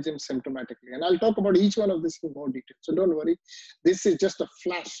can manage him symptomatically. And I'll talk about each one of this in more detail. So don't worry. This is just a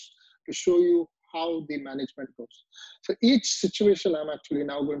flash to show you how the management goes. So each situation I'm actually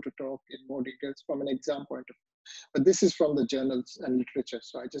now going to talk in more details from an exam point of view. But this is from the journals and literature.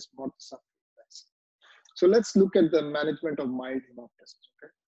 So I just brought this up for you guys. So let's look at the management of mild hemoptysis.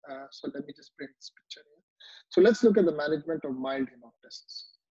 Okay. So let me just bring this picture here. So let's look at the management of mild hemoptysis.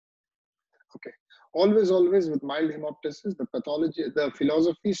 Okay. Always with mild hemoptysis, the pathology, the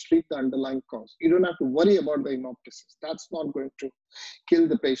philosophy is treat the underlying cause. You don't have to worry about the hemoptysis. That's not going to kill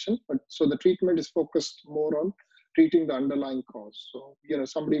the patient. But so the treatment is focused more on treating the underlying cause. So,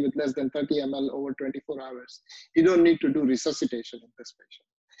 somebody with less than 30 ml over 24 hours, you don't need to do resuscitation in this patient.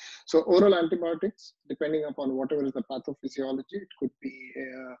 So oral antibiotics, depending upon whatever is the pathophysiology, it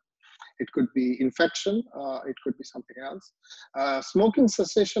could be infection, it could be something else. Smoking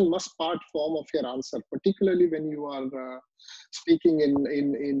cessation must part form of your answer, particularly when you are speaking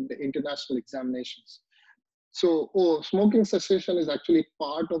in international examinations. So smoking cessation is actually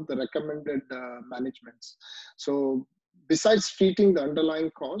part of the recommended managements. So besides treating the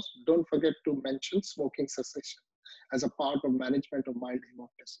underlying cause, don't forget to mention smoking cessation as a part of management of mild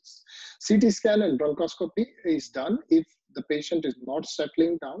hemoptysis. CT scan and bronchoscopy is done if the patient is not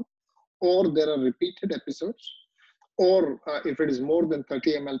settling down, or there are repeated episodes, or if it is more than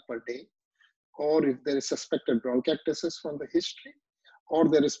 30 ml per day, or if there is suspected bronchiectasis from the history, or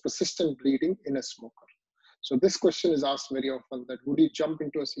there is persistent bleeding in a smoker. So this question is asked very often, that would you jump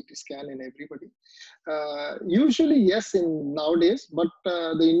into a CT scan in everybody? Usually yes, in nowadays, but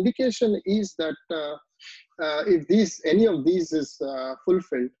the indication is that if any of these is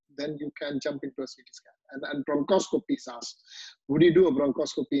fulfilled, then you can jump into a CT scan. And bronchoscopy is asked. Would you do a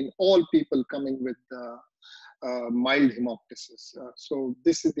bronchoscopy in all people coming with mild hemoptysis? So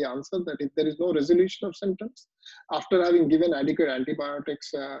this is the answer, that if there is no resolution of symptoms, after having given adequate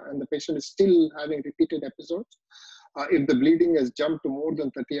antibiotics and the patient is still having repeated episodes, if the bleeding has jumped to more than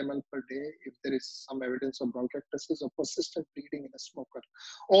 30 ml per day, if there is some evidence of bronchiectasis or persistent bleeding in a smoker,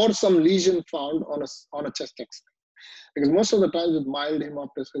 or some lesion found on a chest X-ray. Because most of the times with mild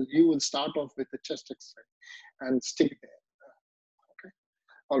hemoptysis, you will start off with the chest X-ray and stick there. Okay.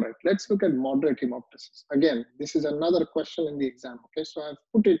 All right, let's look at moderate hemoptysis. Again, this is another question in the exam. Okay, so I've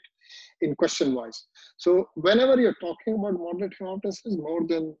put it in question wise. So whenever you're talking about moderate hemoptysis, more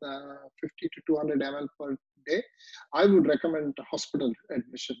than 50 to 200 ml per day, I would recommend hospital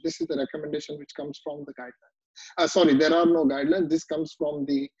admission. This is the recommendation which comes from the guidelines. Sorry, there are no guidelines. This comes from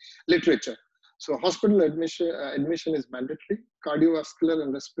the literature. So hospital admission is mandatory. Cardiovascular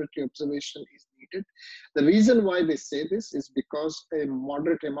and respiratory observation is needed. The reason why they say this is because a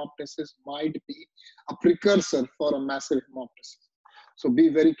moderate hemoptysis might be a precursor for a massive hemoptysis. So be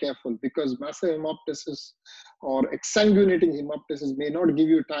very careful, because massive hemoptysis or exsanguinating hemoptysis may not give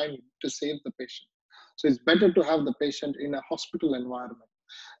you time to save the patient. So it's better to have the patient in a hospital environment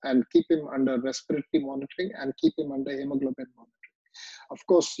and keep him under respiratory monitoring and keep him under hemoglobin monitoring. Of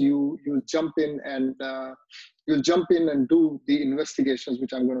course, you'll jump in and do the investigations,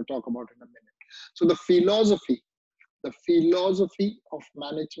 which I'm going to talk about in a minute. So the philosophy of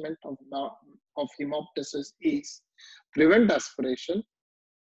management of hemoptysis is prevent aspiration,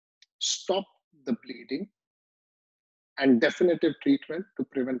 stop the bleeding, and definitive treatment to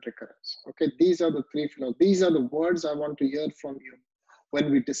prevent recurrence. Okay, these are the three philosophies. These are the words I want to hear from you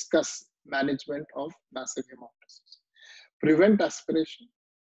when we discuss management of massive hemoptysis. Prevent aspiration,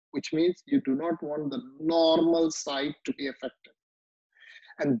 which means you do not want the normal site to be affected.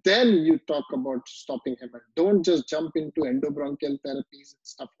 And then you talk about stopping hemorrhage. Don't just jump into endobronchial therapies and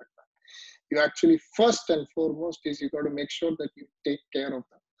stuff like that. You actually, first and foremost, is you got to make sure that you take care of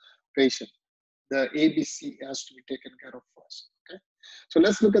the patient. The ABC has to be taken care of first. Okay. So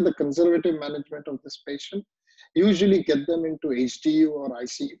let's look at the conservative management of this patient. Usually get them into HDU or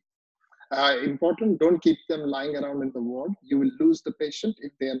ICU. Important, don't keep them lying around in the ward. You will lose the patient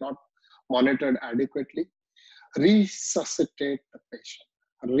if they are not monitored adequately. Resuscitate the patient.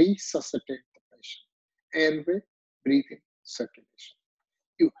 Resuscitate the patient. Airway, breathing, circulation.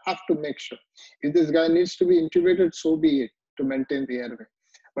 You have to make sure. If this guy needs to be intubated, so be it, to maintain the airway.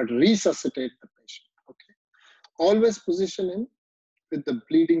 But resuscitate the patient. Okay. Always position him with the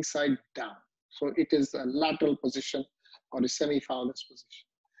bleeding side down. So it is a lateral position or a semi-Fowler's position.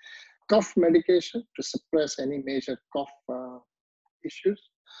 Cough medication to suppress any major cough issues.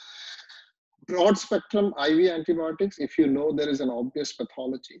 Broad spectrum IV antibiotics, if you know there is an obvious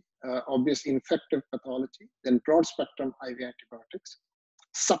pathology, obvious infective pathology, then broad spectrum IV antibiotics.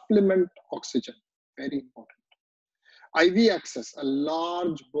 Supplement oxygen, very important. IV access, a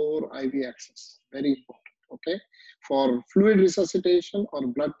large bore IV access, very important, okay? For fluid resuscitation or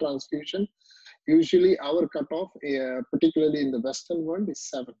blood transfusion, usually our cutoff, particularly in the Western world, is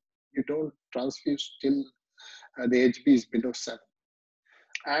 7. You don't transfuse till the HB is below 7.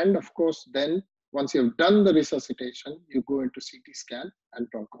 And of course, then once you've done the resuscitation, you go into CT scan and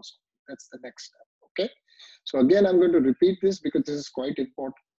bronchoscopy. That's the next step. Okay. So again, I'm going to repeat this because this is quite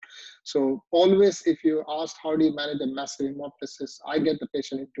important. So always, if you ask how do you manage a massive hemoptysis, I get the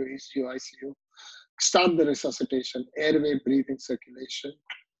patient into ECU, ICU, start the resuscitation, airway, breathing, circulation,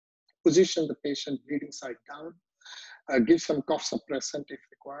 position the patient bleeding side down, give some cough suppressant if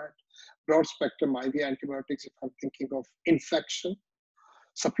required, broad spectrum IV antibiotics if I'm thinking of infection,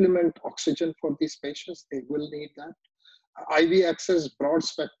 supplement oxygen for these patients, they will need that. IV access, broad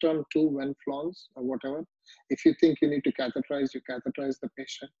spectrum, 2 Venflons or whatever. If you think you need to catheterize, you catheterize the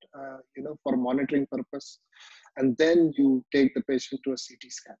patient, for monitoring purpose, and then you take the patient to a CT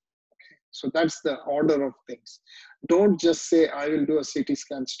scan. Okay, so that's the order of things. Don't just say I will do a CT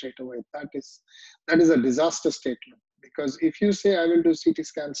scan straight away. That is a disaster statement, because if you say I will do CT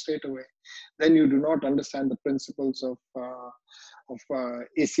scan straight away, then you do not understand the principles of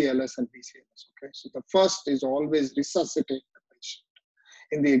ACLS and BCLS. Okay, so the first is always resuscitate the patient.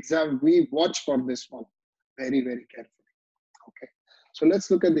 In the exam, we watch for this one very, very carefully. Okay, so let's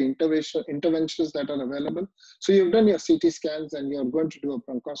look at the interventions that are available. So you've done your CT scans and you're going to do a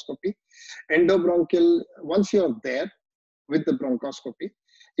bronchoscopy. Endobronchial, once you're there with the bronchoscopy,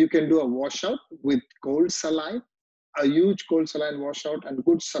 you can do a washout with cold saline. A huge cold saline washout and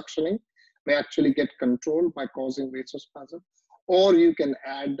good suctioning may actually get controlled by causing vasospasm. Or you can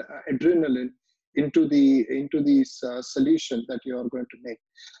add adrenaline into the solution that you are going to make.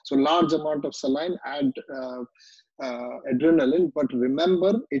 So large amount of saline, add adrenaline, but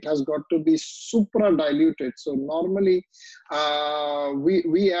remember it has got to be supra diluted. So normally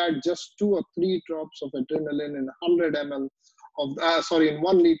we add just 2 or 3 drops of adrenaline in 100 ml of in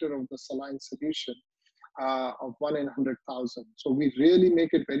 1 liter of the saline solution. Of 1 in 100,000. So we really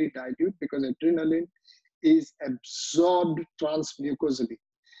make it very dilute because adrenaline is absorbed transmucosally.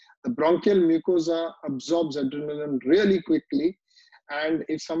 The bronchial mucosa absorbs adrenaline really quickly, and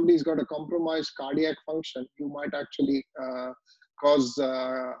if somebody's got a compromised cardiac function, you might actually cause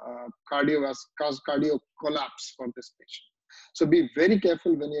cardio collapse for this patient. So be very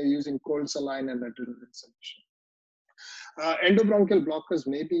careful when you're using cold saline and adrenaline solution. Endobronchial blockers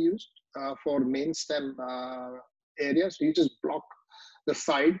may be used for main stem areas. So you just block the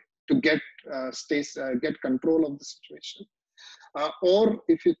side to get control of the situation. Or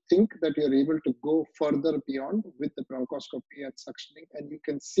if you think that you're able to go further beyond with the bronchoscopy and suctioning, and you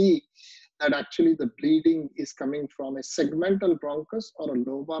can see that actually the bleeding is coming from a segmental bronchus or a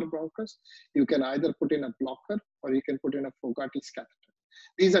lobar bronchus, you can either put in a blocker or you can put in a Fogarty's catheter.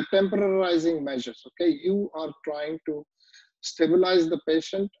 These are temporarizing measures. Okay, you are trying to stabilize the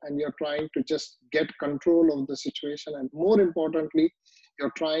patient and you're trying to just get control of the situation, and more importantly,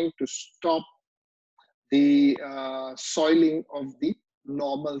 you're trying to stop the soiling of the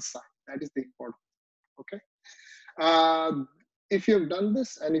normal side. That is the important. Okay. If you've done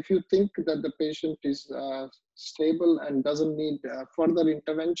this and if you think that the patient is stable and doesn't need further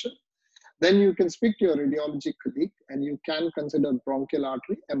intervention, then you can speak to your radiology colleague and you can consider bronchial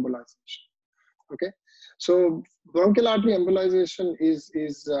artery embolization. Okay, so bronchial artery embolization is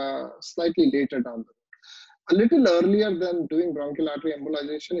slightly later down the road. A little earlier than doing bronchial artery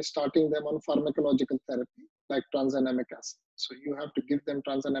embolization is starting them on pharmacological therapy like tranexamic acid. So you have to give them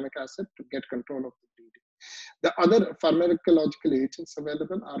tranexamic acid to get control of the bleeding. The other pharmacological agents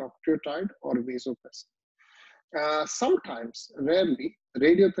available are octreotide or vasopressin. Sometimes, rarely,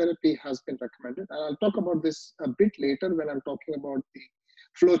 radiotherapy has been recommended. And I'll talk about this a bit later when I'm talking about the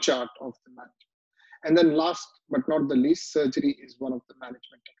flowchart of the management. And then last but not the least, surgery is one of the management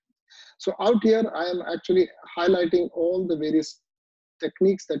techniques. So out here, I am actually highlighting all the various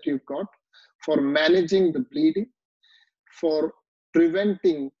techniques that you've got for managing the bleeding, for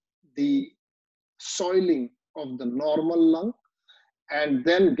preventing the soiling of the normal lung, and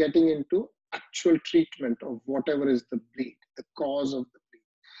then getting into actual treatment of whatever is the bleed, the cause of the bleed.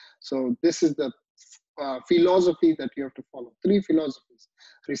 So this is the philosophy that you have to follow. 3 philosophies: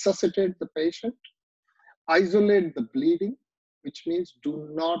 resuscitate the patient, isolate the bleeding, which means do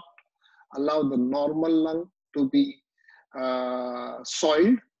not allow the normal lung to be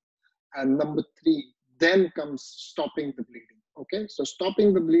soiled, and number 3, then comes stopping the bleeding. Okay, so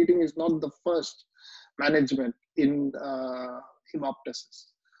stopping the bleeding is not the first management in hemoptysis.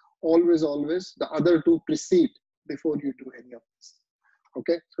 Always the other 2 precede before you do any of this.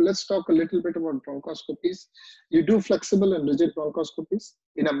 Okay, so let's talk a little bit about bronchoscopies. You do flexible and rigid bronchoscopies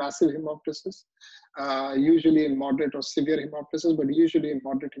in a massive hemoptysis, usually in moderate or severe hemoptysis, but usually in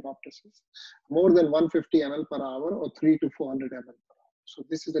moderate hemoptysis, more than 150 ml per hour or 300 to 400 ml per hour. So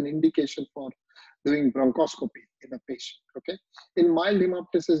this is an indication for doing bronchoscopy in a patient. Okay. In mild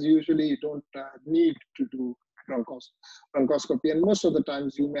hemoptysis, usually you don't need to do bronchoscopy, and most of the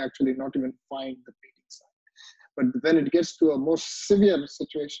times you may actually not even find the bleeding site. But when it gets to a more severe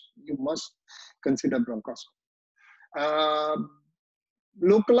situation, you must consider bronchoscopy.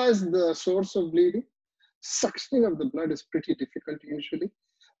 Localize the source of bleeding. Suctioning of the blood is pretty difficult usually.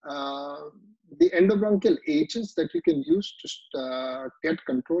 The endobronchial agents that you can use to get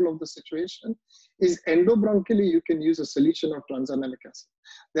control of the situation is endobronchially you can use a solution of tranexamic acid.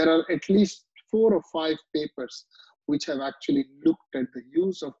 There are at least 4 or 5 papers which have actually looked at the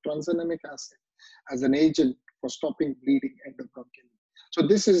use of tranexamic acid as an agent for stopping bleeding endobronchially. So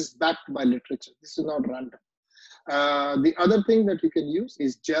this is backed by literature. This is not random. The other thing that you can use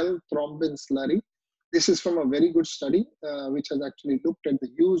is gel thrombin slurry. This is from a very good study which has actually looked at the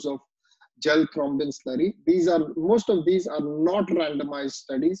use of gel thrombin slurry. Most of these are not randomized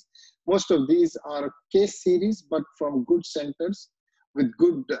studies. Most of these are case series, but from good centers with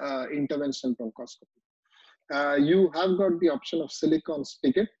good interventional bronchoscopy. You have got the option of silicone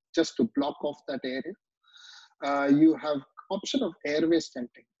spigot just to block off that area. You have option of airway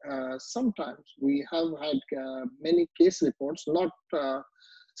stenting. Sometimes we have had many case reports, not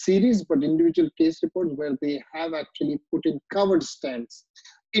series, but individual case reports where they have actually put in covered stents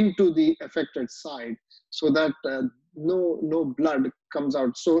into the affected side so that no blood comes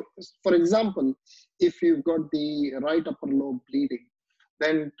out. So, for example, if you've got the right upper lobe bleeding,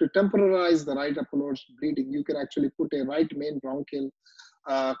 then to temporarize the right upper lobe bleeding, you can actually put a right main bronchial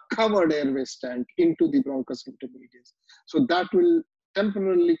covered airway stent into the bronchus intermedius. So that will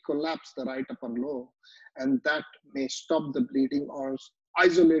temporarily collapse the right upper lobe, and that may stop the bleeding or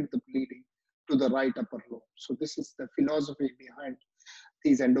isolate the bleeding to the right upper lobe. So this is the philosophy behind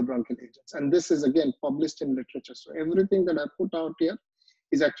these endobronchial agents. And this is again published in literature. So everything that I put out here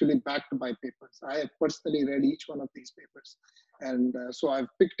is actually backed by papers. I have personally read each one of these papers. And so I've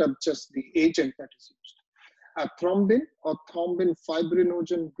picked up just the agent that is used. Thrombin or thrombin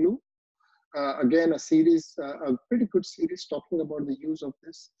fibrinogen glue. Again, a pretty good series talking about the use of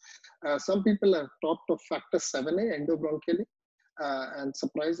this. Some people have talked of factor 7A endobronchially. And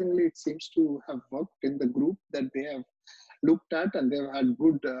surprisingly, it seems to have worked in the group that they have looked at, and they've had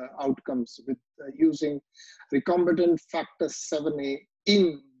good outcomes with using recombinant factor 7A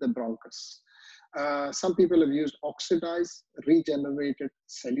in the bronchus. Some people have used oxidized regenerated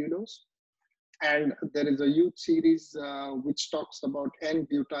cellulose. And there is a youth series which talks about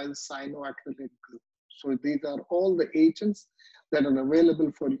N-butyl cyanoacrylate glue. So these are all the agents that are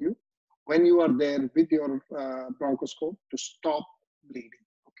available for you when you are there with your bronchoscope to stop bleeding.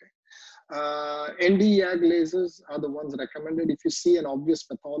 Okay. ND-YAG lasers are the ones recommended. If you see an obvious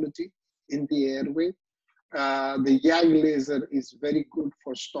pathology in the airway, the YAG laser is very good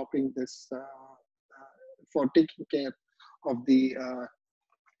for stopping this, for taking care of the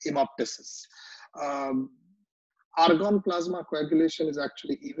hemoptysis. Argon plasma coagulation is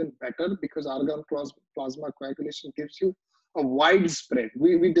actually even better because argon plasma coagulation gives you a wide spread.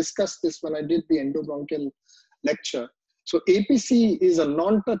 We discussed this when I did the endobronchial lecture. So APC is a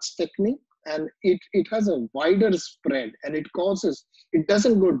non-touch technique, and it has a wider spread, and it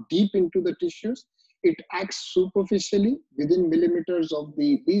doesn't go deep into the tissues. It acts superficially within millimeters of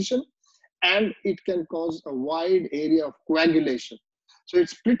the lesion, and it can cause a wide area of coagulation. So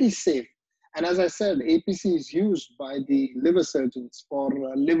it's pretty safe. And as I said, APC is used by the liver surgeons for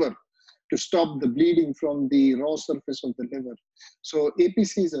liver to stop the bleeding from the raw surface of the liver. So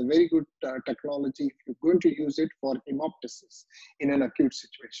APC is a very good technology if you're going to use it for hemoptysis in an acute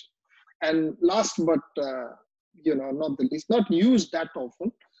situation. And last but not the least, not used that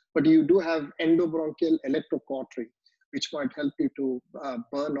often, but you do have endobronchial electrocautery, which might help you to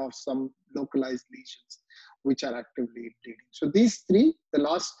burn off some localized lesions which are actively bleeding. So these three, the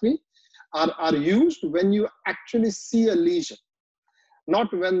last three, are used when you actually see a lesion,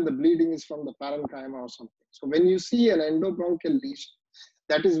 not when the bleeding is from the parenchyma or something. So when you see an endobronchial lesion,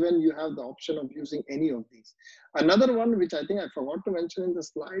 that is when you have the option of using any of these. Another one, which I think I forgot to mention in the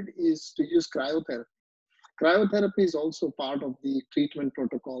slide, is to use cryotherapy. Cryotherapy is also part of the treatment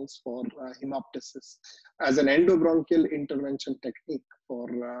protocols for hemoptysis as an endobronchial intervention technique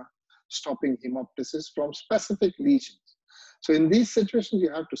for stopping hemoptysis from specific lesions. So in these situations, you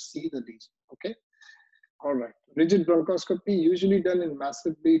have to see the lesion, okay? All right, rigid bronchoscopy, usually done in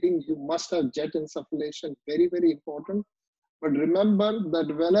massive bleeding. You must have jet insufflation, very, very important. But remember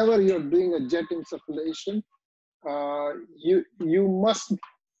that whenever you're doing a jet insufflation, you must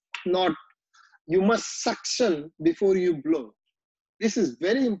suction before you blow. This is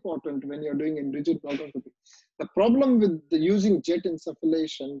very important when you're doing in rigid bronchoscopy. The problem with using jet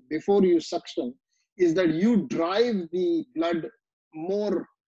insufflation before you suction is that you drive the blood more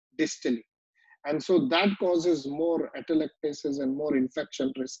distally. And so that causes more atelectasis and more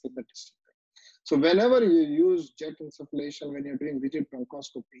infection risk in the distal. So whenever you use jet insufflation when you're doing rigid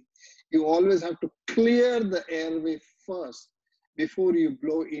bronchoscopy, you always have to clear the airway first before you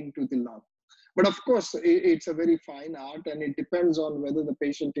blow into the lung. But of course, it's a very fine art, and it depends on whether the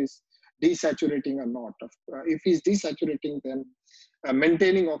patient is desaturating or not. If he's desaturating, then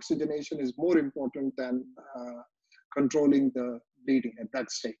maintaining oxygenation is more important than controlling the bleeding at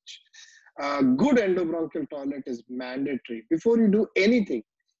that stage. Good endobronchial toilet is mandatory. Before you do anything,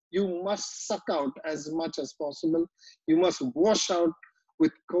 you must suck out as much as possible. You must wash out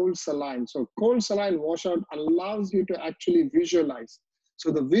with cold saline. So cold saline washout allows you to actually visualize. So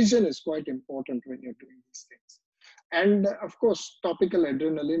the vision is quite important when you're doing these things. And of course, topical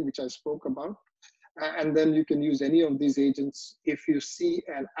adrenaline, which I spoke about. And then you can use any of these agents if you see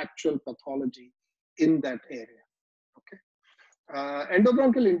an actual pathology in that area. Okay.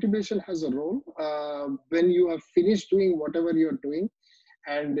 Endobronchial intubation has a role when you have finished doing whatever you're doing,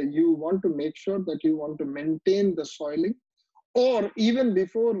 and you want to make sure that you want to maintain the soiling, or even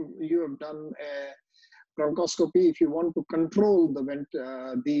before you have done a bronchoscopy, if you want to control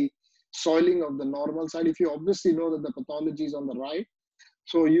the soiling of the normal side, if you obviously know that the pathology is on the right,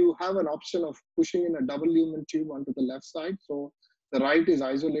 so you have an option of pushing in a double lumen tube onto the left side. So the right is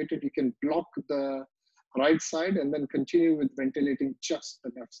isolated. You can block the right side and then continue with ventilating just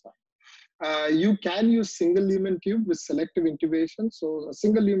the left side. You can use single lumen tube with selective intubation. So a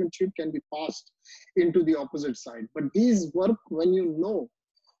single lumen tube can be passed into the opposite side. But these work when you know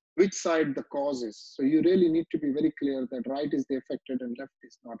which side the cause is. So you really need to be very clear that right is the affected and left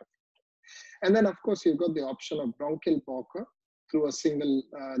is not affected. And then of course you've got the option of bronchial blocker through a single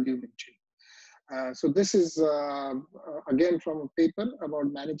lumen tube. So this is again from a paper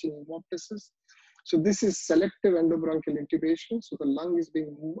about managing hemoptysis. So this is selective endobronchial intubation. So the lung is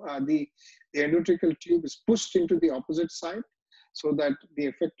being, the endotracheal tube is pushed into the opposite side so that the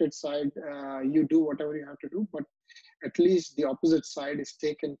affected side, you do whatever you have to do, but at least the opposite side is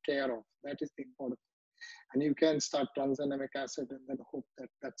taken care of. That is the important thing. And you can start tranexamic acid and then hope that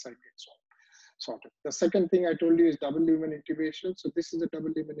that side gets sorted. The second thing I told you is double lumen intubation. So this is a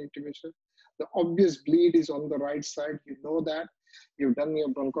double lumen intubation. The obvious bleed is on the right side. You know that. You've done your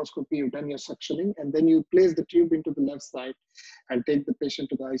bronchoscopy, you've done your suctioning, and then you place the tube into the left side and take the patient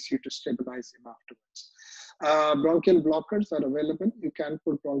to the ICU to stabilize him afterwards. Bronchial blockers are available. You can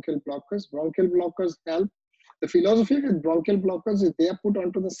put bronchial blockers. Bronchial blockers help. The philosophy with bronchial blockers is they are put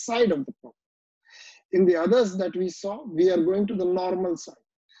onto the side of the bronch. In the others that we saw, we are going to the normal side.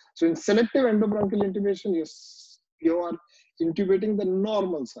 So in selective endobronchial intubation, you are intubating the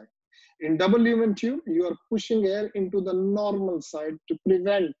normal side. In double lumen tube, you are pushing air into the normal side to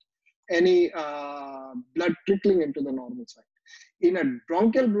prevent any blood trickling into the normal side. In a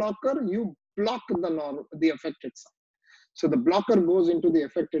bronchial blocker, you block the affected side. So the blocker goes into the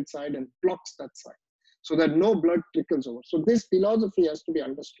affected side and blocks that side so that no blood trickles over. So this philosophy has to be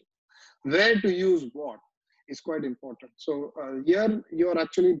understood. Where to use what is quite important. So here you're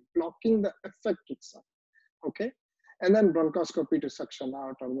actually blocking the affected side, okay? And then bronchoscopy to suction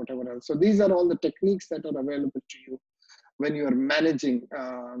out or whatever else. So these are all the techniques that are available to you when you are managing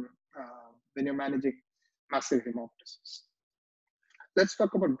massive hemoptysis. Let's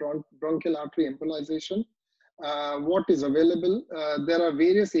talk about bronchial artery embolization. What is available? There are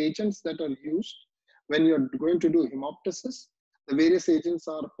various agents that are used when you're going to do hemoptysis. The various agents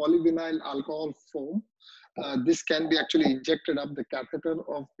are polyvinyl alcohol foam. This can be actually injected up the catheter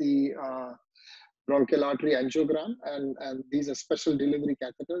of the bronchial artery angiogram, and these are special delivery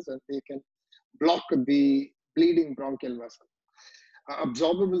catheters, and they can block the bleeding bronchial vessel.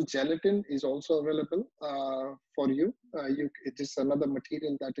 Absorbable gelatin is also available for you. It is another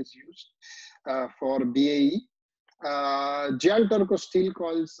material that is used for BAE. Giant Turco steel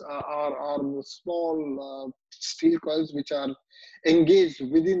coils are small steel coils which are engaged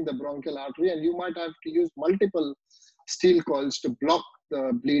within the bronchial artery, and you might have to use multiple steel coils to block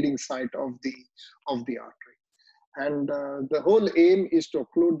the bleeding site of the artery. And the whole aim is to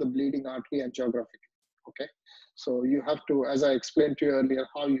occlude the bleeding artery angiographically. Okay, so you have to, as I explained to you earlier,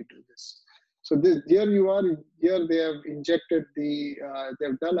 how you do this. So here you are. Here they have injected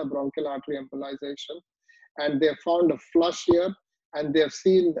they've done a bronchial artery embolization, and they have found a flush here, and they have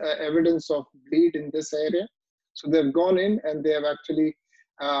seen evidence of bleed in this area. So they've gone in and they have actually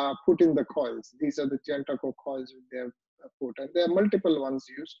put in the coils. These are the Giant Turco coils they have put, and there are multiple ones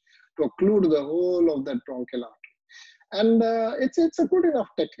used to occlude the whole of that bronchial artery. And it's a good enough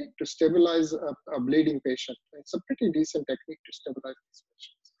technique to stabilize a bleeding patient. It's a pretty decent technique to stabilize these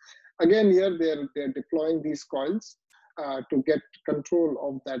patients. Again, here they're deploying these coils to get control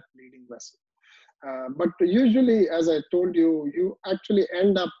of that bleeding vessel. But usually, as I told you, you actually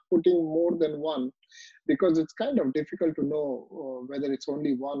end up putting more than one because it's kind of difficult to know whether it's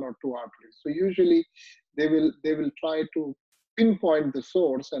only one or two arteries. So usually they will try to pinpoint the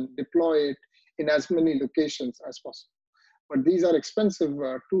source and deploy it in as many locations as possible. But these are expensive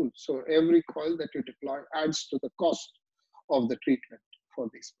tools. So every coil that you deploy adds to the cost of the treatment for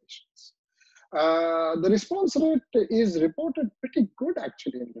these patients. The response rate is reported pretty good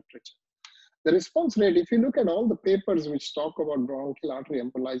actually in literature. The response rate, if you look at all the papers which talk about bronchial artery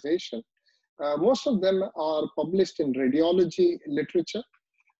embolization, most of them are published in radiology literature,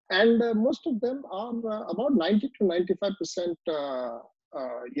 and most of them are about 90 to 95%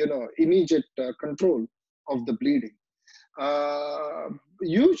 immediate control of the bleeding.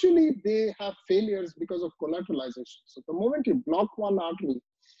 Usually they have failures because of collateralization. So the moment you block one artery,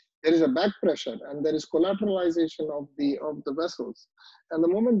 there is a back pressure and there is collateralization of the vessels. And the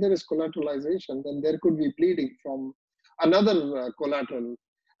moment there is collateralization, then there could be bleeding from another collateral.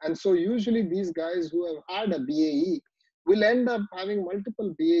 And so usually these guys who have had a BAE will end up having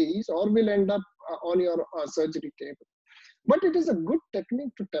multiple BAEs or will end up on your surgery table. But it is a good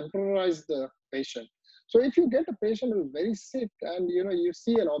technique to temporize the patient. So if you get a patient who is very sick and you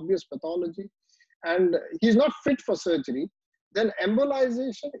see an obvious pathology and he's not fit for surgery, then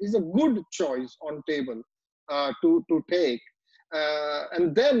embolization is a good choice on table to take.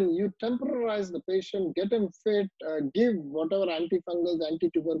 And then you temporize the patient, get him fit, give whatever antifungals,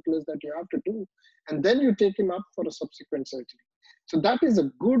 antituberculous that you have to do, and then you take him up for a subsequent surgery. So that is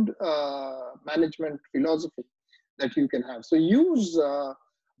a good management philosophy that you can have. So use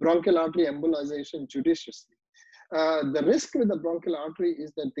bronchial artery embolization judiciously. The risk with the bronchial artery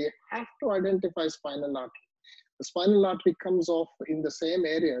is that they have to identify spinal artery. The spinal artery comes off in the same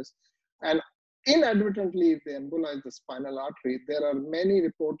areas, and inadvertently, if they embolize the spinal artery, there are many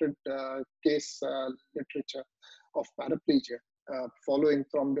reported case literature of paraplegia following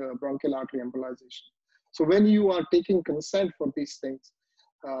from the bronchial artery embolization. So when you are taking consent for these things,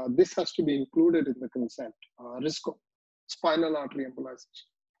 this has to be included in the consent, risk of spinal artery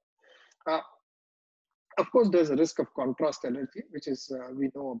embolization. Of course, there's a risk of contrast energy, which is,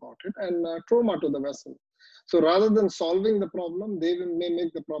 we know about it, and trauma to the vessel. So rather than solving the problem, they may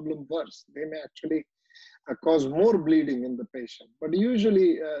make the problem worse. They may actually cause more bleeding in the patient. But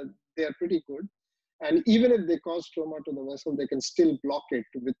usually, they are pretty good. And even if they cause trauma to the vessel, they can still block it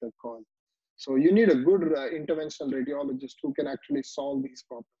with the coil. So you need a good interventional radiologist who can actually solve these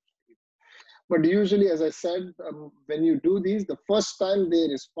problems. But usually, as I said, when you do these, the first time they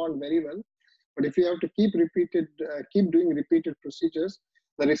respond very well. But if you have to keep doing repeated procedures,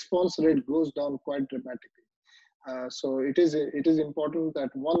 the response rate goes down quite dramatically. So it is important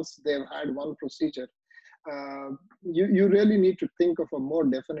that once they've had one procedure, you really need to think of a more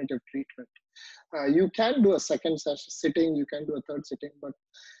definitive treatment. You can do a second sitting, you can do a third sitting, but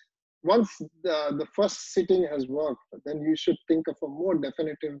once the first sitting has worked, then you should think of a more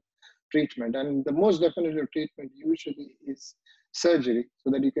definitive treatment. And the most definitive treatment usually is surgery, so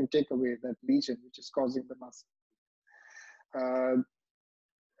that you can take away that lesion which is causing the muscle.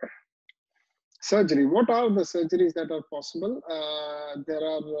 Surgery. What are the surgeries that are possible? There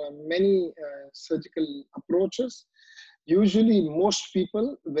are many surgical approaches. Usually, most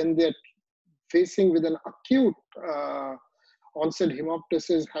people, when they're facing with an acute onset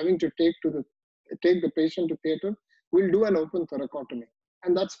hemoptysis, having to take the patient to theater, will do an open thoracotomy,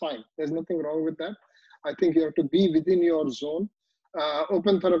 and that's fine. There's nothing wrong with that. I think you have to be within your zone.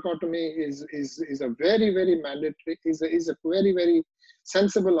 Open thoracotomy is a very, very mandatory, is a very, very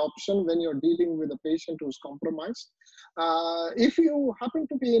sensible option when you're dealing with a patient who's compromised. If you happen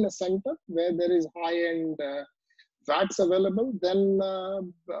to be in a center where there is high-end VATs available, then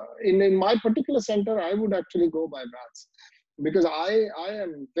in my particular center, I would actually go by VATs, because I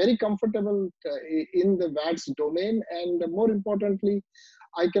am very comfortable in the VATs domain, and more importantly,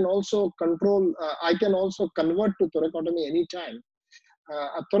 I can also convert to thoracotomy anytime.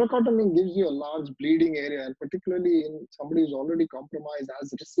 A thoracotomy gives you a large bleeding area, and particularly in somebody who's already compromised,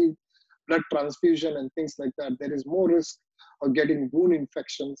 has received blood transfusion and things like that, there is more risk of getting wound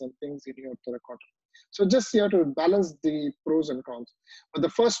infections and things in your thoracotomy. So just you have to balance the pros and cons. But the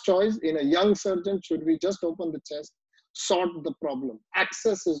first choice in a young surgeon should be just open the chest, sort the problem.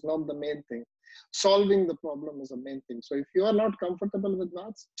 Access is not the main thing. Solving the problem is the main thing. So if you are not comfortable with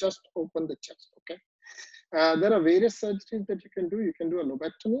VATs, just open the chest, okay? There are various surgeries that you can do. You can do a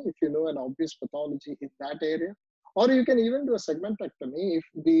lobectomy if you know an obvious pathology in that area, Or you can even do a segmentectomy if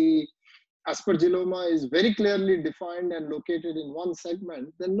the aspergilloma is very clearly defined and located in one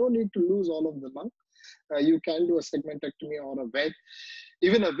segment, then no need to lose all of the lung. You can do a segmentectomy or a wedge.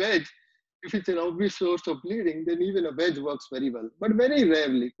 Even a wedge, if it's an obvious source of bleeding, then even a wedge works very well. But very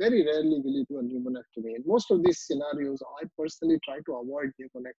rarely will you do a pneumonectomy. In most of these scenarios, I personally try to avoid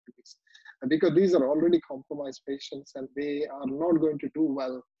pneumonectomies because these are already compromised patients and they are not going to do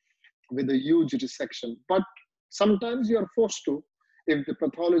well with a huge resection. But sometimes you are forced to if the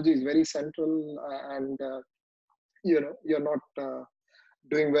pathology is very central and you're not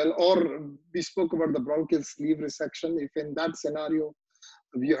doing well. Or we spoke about the bronchial sleeve resection. If in that scenario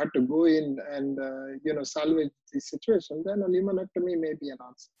you had to go in and salvage the situation, then a pneumonectomy may be an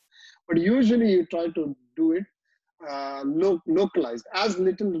answer. But usually you try to do it localized, as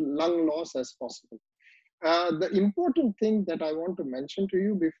little lung loss as possible. The important thing that I want to mention to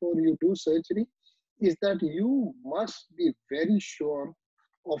you before you do surgery is that you must be very sure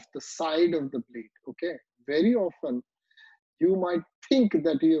of the side of the bleed. Okay, very often you might think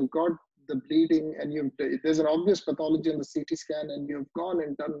that you've got the bleeding and there's an obvious pathology on the CT scan and you've gone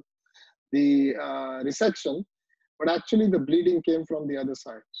and done the resection, but actually the bleeding came from the other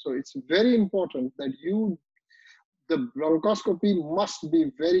side. So it's very important that the bronchoscopy must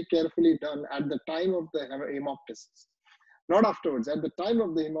be very carefully done at the time of the hemoptysis, not afterwards. At the time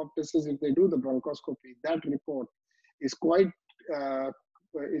of the hemoptysis, if they do the bronchoscopy, that report is quite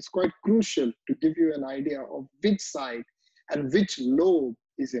crucial to give you an idea of which side and which lobe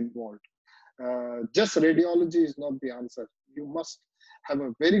is involved. Just radiology is not the answer. You must have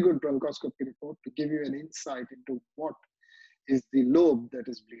a very good bronchoscopy report to give you an insight into what is the lobe that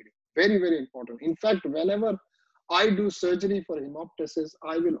is bleeding. Very, very important. In fact, whenever I do surgery for hemoptysis,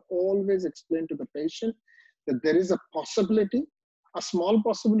 I will always explain to the patient that there is a possibility, a small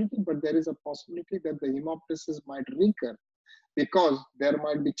possibility, but there is a possibility that the hemoptysis might recur because there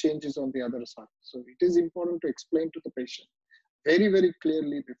might be changes on the other side. So it is important to explain to the patient very, very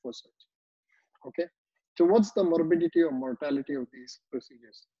clearly before surgery. Okay. So what's the morbidity or mortality of these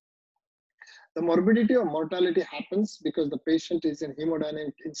procedures? The morbidity or mortality happens because the patient is in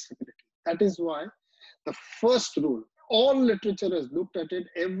hemodynamic instability. That is why the first rule, all literature has looked at it,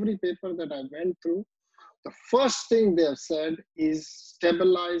 every paper that I went through, the first thing they have said is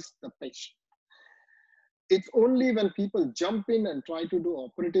stabilize the patient. It's only when people jump in and try to do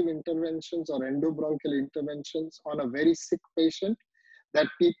operative interventions or endobronchial interventions on a very sick patient that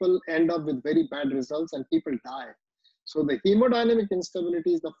people end up with very bad results and people die. So the hemodynamic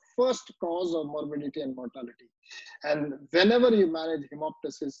instability is the first cause of morbidity and mortality. And whenever you manage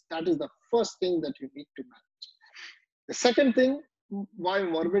hemoptysis, that is the first thing that you need to manage. The second thing why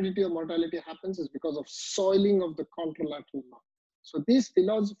morbidity or mortality happens is because of soiling of the contralateral lung. So these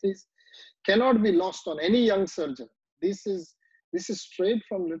philosophies cannot be lost on any young surgeon. This is straight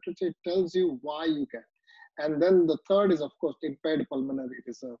from literature. It tells you why you get. And then the third is, of course, impaired pulmonary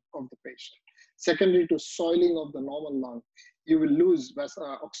reserve of the patient. Secondary to soiling of the normal lung, you will lose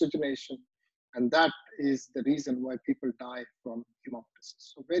oxygenation. And that is the reason why people die from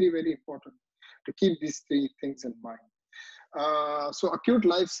hemoptysis. So very, very important to keep these three things in mind. So acute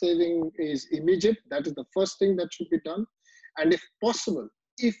life saving is immediate. That is the first thing that should be done. And if possible,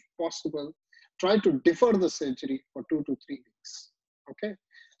 try to defer the surgery for 2 to 3 weeks. Okay.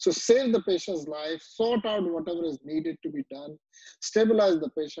 So save the patient's life, sort out whatever is needed to be done, stabilize the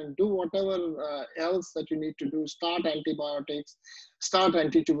patient, do whatever else that you need to do, start antibiotics, start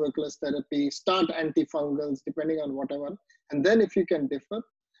anti-tuberculous therapy, start antifungals, depending on whatever. And then if you can defer,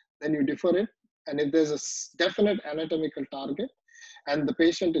 then you defer it. And if there's a definite anatomical target and the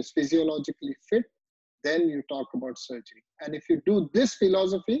patient is physiologically fit, then you talk about surgery. And if you do this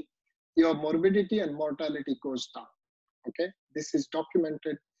philosophy, your morbidity and mortality goes down. Okay, this is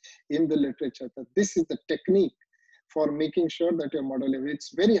documented in the literature that this is the technique for making sure that your model,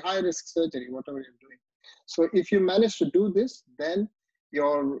 it's very high risk surgery, whatever you're doing. So if you manage to do this, then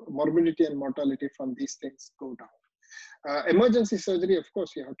your morbidity and mortality from these things go down. Emergency surgery, of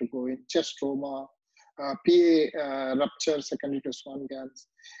course, you have to go in chest trauma, PA rupture secondary to Swan-Ganz,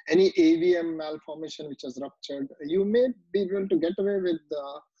 any AVM malformation which has ruptured. You may be able to get away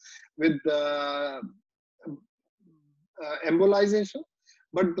with embolization,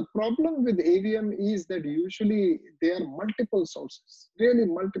 but the problem with AVM is that usually there are multiple sources, really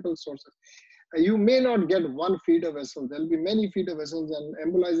multiple sources. You may not get one feeder vessel. There'll be many feeder vessels and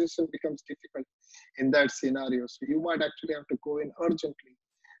embolization becomes difficult in that scenario. So you might actually have to go in urgently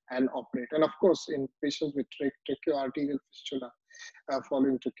and operate. And of course, in patients with tracheoarterial fistula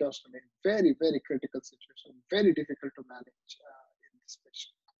following tracheostomy, very, very critical situation, very difficult to manage in this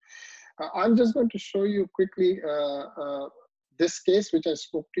patient. I'm just going to show you quickly this case which I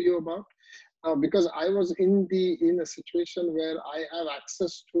spoke to you about, because I was in a situation where I have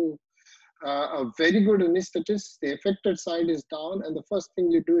access to a very good anesthetist. The affected side is down, and the first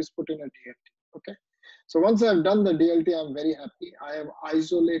thing you do is put in a DLT. Okay, so once I've done the DLT, I'm very happy. I have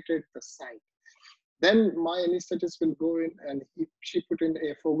isolated the site. Then my anesthetist will go in and she put in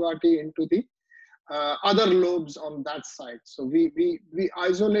a Fogarty into the other lobes on that side. So we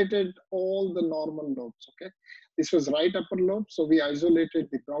isolated all the normal lobes. Okay, this was right upper lobe, so we isolated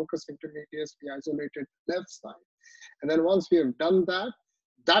the bronchus intermedius, we isolated left side, and then once we have done that,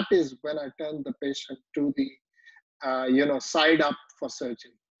 that is when I turn the patient to the side up for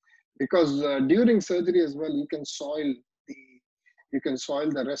surgery, because during surgery as well you can soil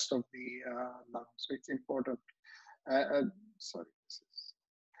the rest of the lung, so it's important. Sorry.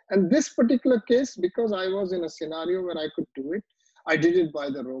 And this particular case, because I was in a scenario where I could do it, I did it by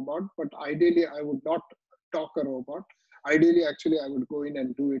the robot, but ideally I would not talk a robot. Ideally, actually, I would go in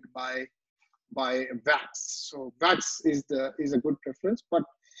and do it by VATS. So VATS is a good preference. But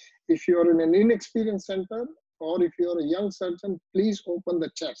if you're in an inexperienced center, or if you're a young surgeon, please open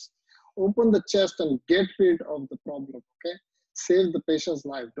the chest. Open the chest and get rid of the problem, okay? Save the patient's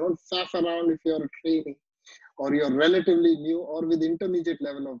life. Don't faff around if you're a trainee, or you're relatively new, or with intermediate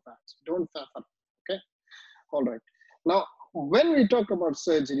level of VATS. Don't faff around, okay? All right. Now, when we talk about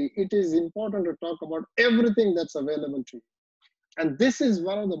surgery, it is important to talk about everything that's available to you. And this is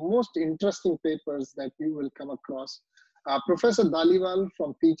one of the most interesting papers that you will come across. Professor Dhaliwal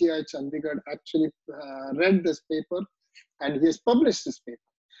from PGI Chandigarh actually read this paper, and he has published this paper.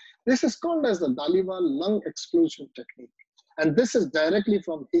 This is called as the Dhaliwal lung exclusion technique. And this is directly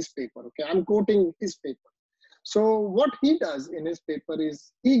from his paper, okay? I'm quoting his paper. So what he does in his paper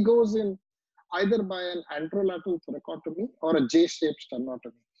is he goes in either by an anterolateral thoracotomy or a J-shaped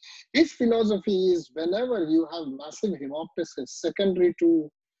sternotomy. His philosophy is whenever you have massive hemoptysis secondary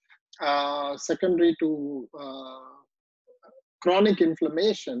to chronic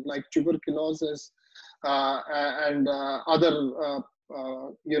inflammation like tuberculosis and other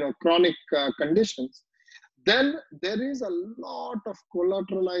chronic conditions, then there is a lot of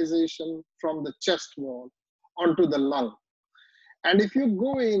collateralization from the chest wall onto the lung. And if you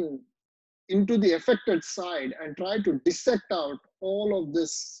go into the affected side and try to dissect out all of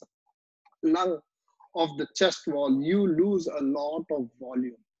this lung of the chest wall, you lose a lot of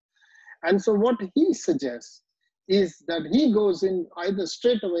volume. And so what he suggests is that he goes in either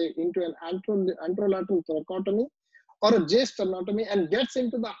straight away into an anterolateral thoracotomy or a J sternotomy and gets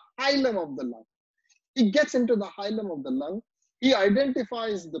into the hilum of the lung. He gets into the hilum of the lung. He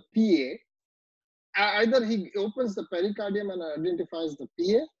identifies the PA. Either he opens the pericardium and identifies the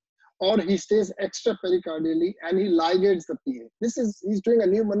PA, or he stays extra pericardially and he ligates the PA. He's doing a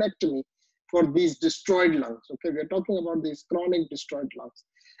pneumonectomy for these destroyed lungs. Okay, we're talking about these chronic destroyed lungs.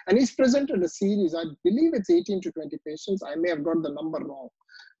 And he's presented a series, I believe it's 18 to 20 patients. I may have got the number wrong,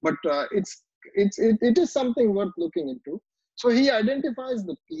 but it is something worth looking into. So he identifies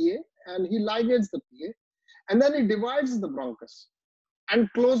the PA and he ligates the PA, and then he divides the bronchus and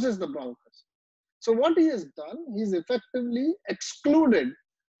closes the bronchus. So what he has done, he's effectively excluded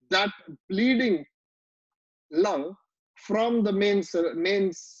that bleeding lung from the main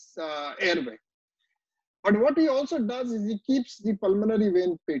airway. But what he also does is he keeps the pulmonary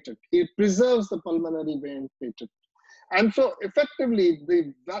vein patent. He preserves the pulmonary vein patent. And so effectively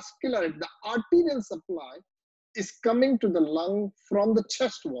the arterial supply is coming to the lung from the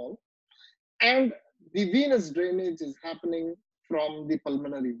chest wall, and the venous drainage is happening from the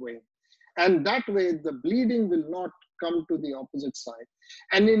pulmonary vein. And that way the bleeding will not come to the opposite side.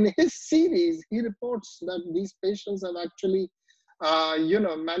 And in his series, he reports that these patients have actually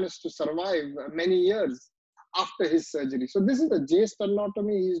managed to survive many years after his surgery. So this is a J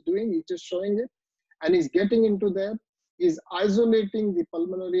sternotomy he's doing. He's just showing it, and he's getting into there. He's isolating the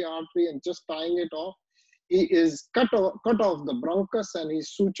pulmonary artery and just tying it off. He is cut off the bronchus, and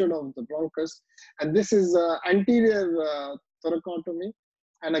he's sutured off the bronchus. And this is anterior thoracotomy.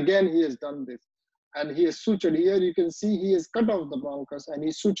 And again, he has done this. And he is sutured. Here you can see he has cut off the bronchus and he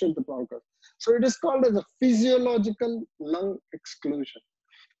sutured the bronchus. So it is called as a physiological lung exclusion.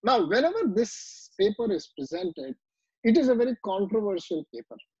 Now, whenever this paper is presented, it is a very controversial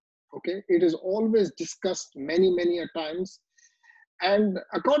paper. Okay, it is always discussed many a times. And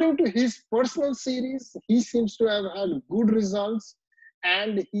according to his personal series, he seems to have had good results,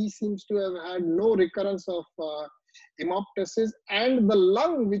 and he seems to have had no recurrence of hemoptysis, and the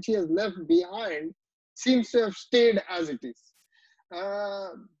lung which he has left behind seems to have stayed as it is.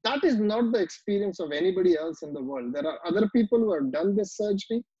 That is not the experience of anybody else in the world. There are other people who have done this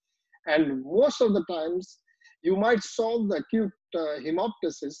surgery, And most of the times, you might solve the acute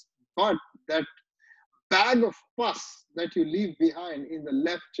hemoptysis, but that bag of pus that you leave behind in the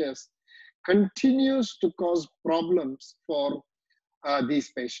left chest continues to cause problems for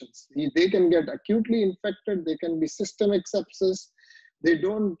these patients. They can get acutely infected, they can be systemic sepsis, they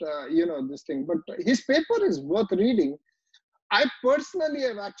don't, this thing. But his paper is worth reading. I personally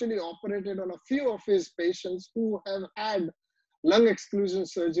have actually operated on a few of his patients who have had lung exclusion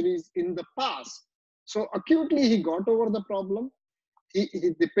surgeries in the past. So acutely, he got over the problem.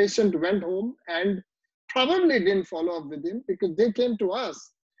 The patient went home and probably didn't follow up with him because they came to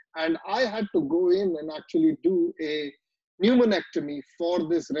us and I had to go in and actually do a pneumonectomy for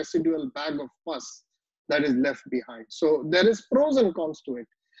this residual bag of pus that is left behind. So there is pros and cons to it.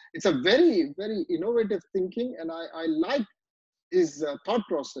 It's a very, very innovative thinking, and I like his thought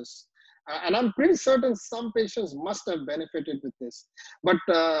process. And I'm pretty certain some patients must have benefited with this. But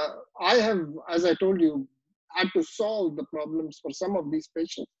I have, as I told you, had to solve the problems for some of these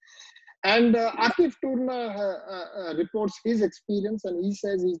patients. And Akif Turna reports his experience, and he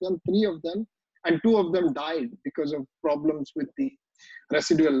says he's done 3 of them, and 2 of them died because of problems with the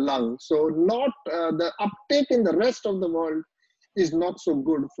residual lung. So not the uptake in the rest of the world is not so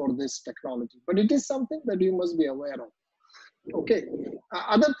good for this technology, but it is something that you must be aware of. Okay.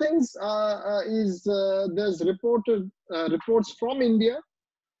 Other things is there's reports from India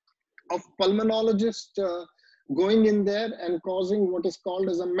of pulmonologists going in there and causing what is called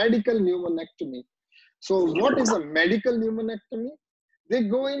as a medical pneumonectomy. So what is a medical pneumonectomy? They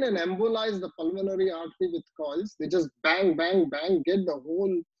go in and embolize the pulmonary artery with coils. They just bang, bang, bang, get the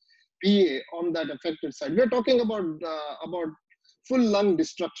whole PA on that affected side. We're talking about full lung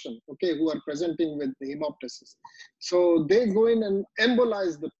destruction, okay, who are presenting with the hemoptysis. So they go in and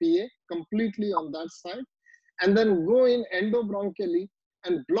embolize the PA completely on that side, and then go in endobronchially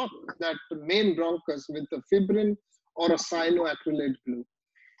and block that main bronchus with a fibrin or a cyanoacrylate glue.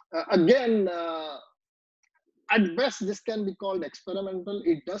 Again, at best, this can be called experimental.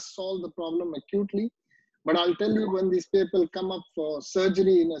 It does solve the problem acutely, but I'll tell you, when these people come up for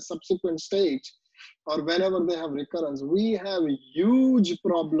surgery in a subsequent stage, or whenever they have recurrence, we have huge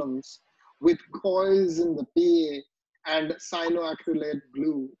problems with coils in the PA and cyanoacrylate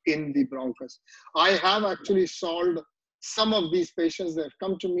glue in the bronchus. I have actually solved some of these patients. They've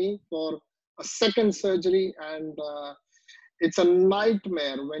come to me for a second surgery, and it's a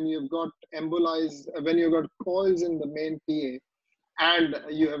nightmare when you've got embolized, when you've got coils in the main PA, and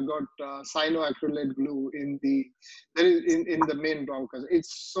you have got cyanoacrylate glue in the main bronchus.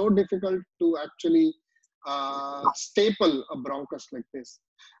 It's so difficult to actually staple a bronchus like this.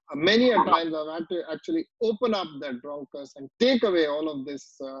 Many a times I've had to actually open up that bronchus and take away all of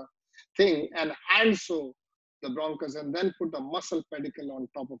this thing and hand sew the bronchus and then put a muscle pedicle on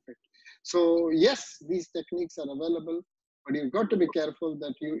top of it. So yes, these techniques are available, but you've got to be careful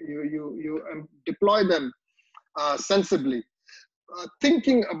that you deploy them sensibly.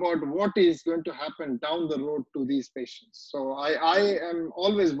 Thinking about what is going to happen down the road to these patients. So I am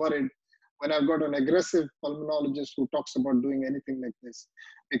always worried when I've got an aggressive pulmonologist who talks about doing anything like this,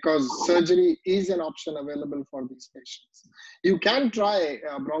 because surgery is an option available for these patients. You can try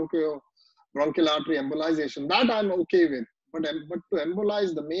bronchial artery embolization, that I'm okay with, but to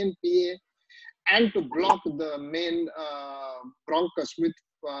embolize the main PA and to block the main bronchus with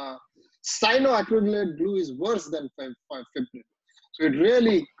cyanoacrylate glue is worse than fibrin. So it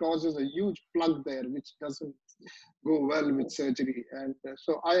really causes a huge plug there, which doesn't go well with surgery. And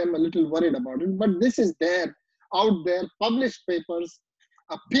so I am a little worried about it. But this is there, out there, published papers,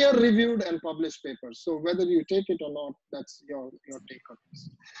 peer-reviewed and published papers. So whether you take it or not, that's your take on this.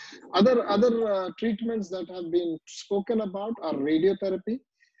 Other treatments that have been spoken about are radiotherapy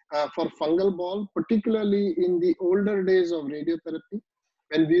for fungal ball, particularly in the older days of radiotherapy,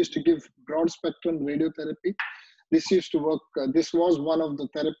 when we used to give broad spectrum radiotherapy. This used to work, this was one of the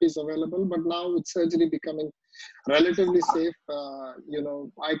therapies available, but now with surgery becoming relatively safe,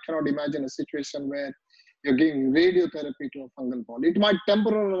 I cannot imagine a situation where you're giving radiotherapy to a fungal ball. It might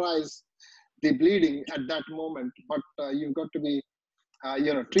temporarize the bleeding at that moment, but you've got to be,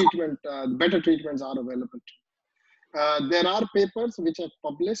 better treatments are available. There are papers which are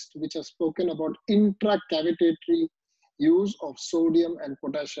published, which have spoken about intracavitary use of sodium and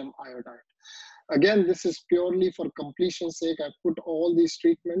potassium iodide. Again, this is purely for completion's sake. I put all these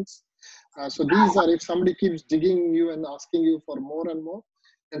treatments. So these are, if somebody keeps digging you and asking you for more and more,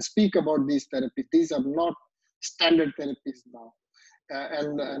 then speak about these therapies. These are not standard therapies now.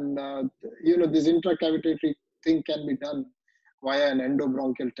 This intracavitary thing can be done via an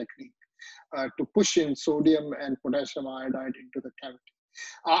endobronchial technique to push in sodium and potassium iodide into the cavity.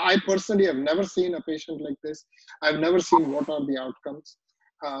 I personally have never seen a patient like this. I've never seen what are the outcomes.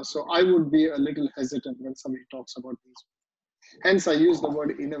 So I would be a little hesitant when somebody talks about these. Hence, I use the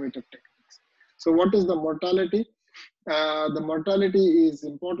word innovative techniques. So what is the mortality? The mortality is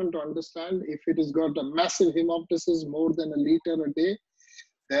important to understand. If it has got a massive hemoptysis, more than a liter a day,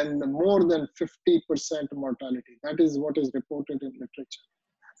 then more than 50% mortality. That is what is reported in literature.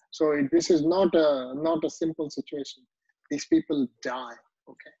 So this is not a simple situation. These people die,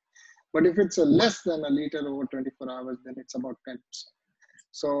 okay? But if it's a less than a liter over 24 hours, then it's about 10%.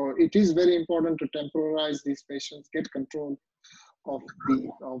 So it is very important to temporize these patients, get control of the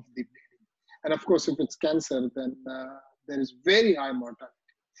bleeding. And of course, if it's cancer, then there is very high mortality,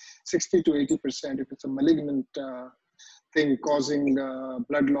 60 to 80% if it's a malignant thing causing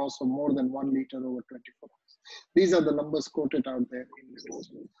blood loss of more than 1 liter over 24 hours. These are the numbers quoted out there in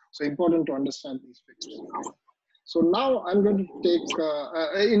literature. So important to understand these figures. So now I'm going to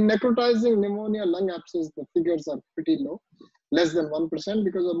take, in necrotizing pneumonia, lung abscess, the figures are pretty low, less than 1%,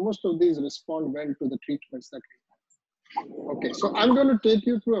 because most of these respond well to the treatments that we have. Okay, so I'm going to take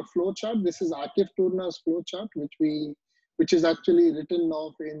you through a flow chart. This is Akif Turna's flow chart, which is actually written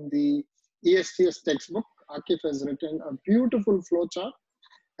off in the ESTS textbook. Akif has written a beautiful flow chart,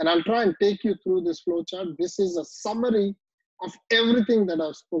 and I'll try and take you through this flow chart. This is a summary of everything that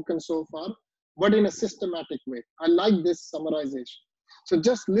I've spoken so far, but in a systematic way. I like this summarization. So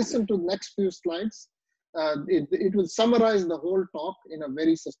just listen to the next few slides. It will summarize the whole talk in a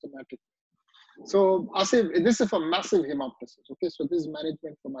very systematic way. So Asif, this is for massive hemoptysis. Okay, so this is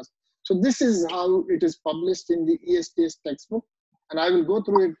management for massive. So this is how it is published in the ESTS textbook, and I will go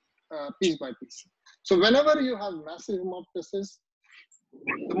through it piece by piece. So whenever you have massive hemoptysis,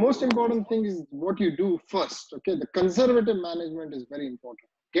 the most important thing is what you do first. Okay, the conservative management is very important.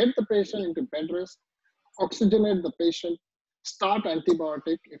 Get the patient into bed rest, oxygenate the patient, start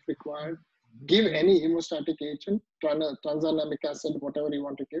antibiotic if required, give any hemostatic agent, tranexamic acid, whatever you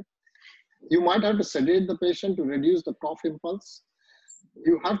want to give. You might have to sedate the patient to reduce the cough impulse.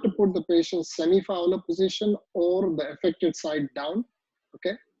 You have to put the patient semi-fowler position or the affected side down,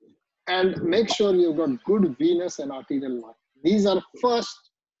 okay? And make sure you've got good venous and arterial line. These are first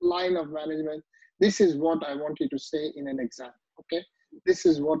line of management. This is what I want you to say in an exam, okay? This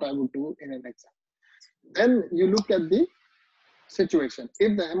is what I would do in an exam. Then you look at the situation.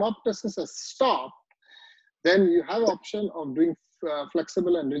 If the hemoptysis has stopped, then you have option of doing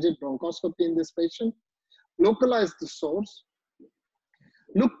flexible and rigid bronchoscopy in this patient. Localize the source.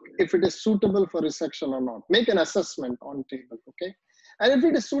 Look if it is suitable for resection or not. Make an assessment on table, okay? And if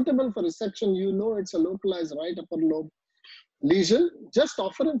it is suitable for resection, you know it's a localized right upper lobe lesion, just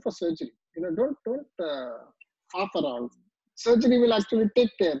offer him for surgery. You know, don't faff around. Surgery will actually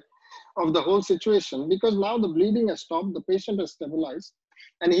take care of the whole situation, because now the bleeding has stopped, the patient has stabilized,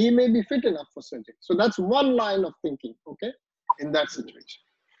 and he may be fit enough for surgery. So that's one line of thinking, okay, in that situation.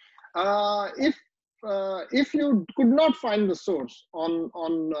 If you could not find the source on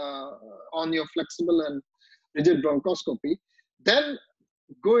your flexible and rigid bronchoscopy, then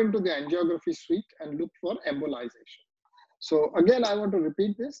go into the angiography suite and look for embolization. So again, I want to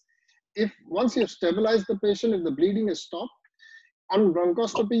repeat this. If once you've stabilized the patient, if the bleeding is stopped, on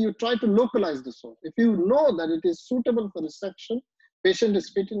bronchoscopy, you try to localize the source. If you know that it is suitable for resection, patient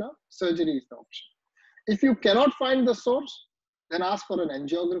is fit enough, surgery is the option. If you cannot find the source, then ask for an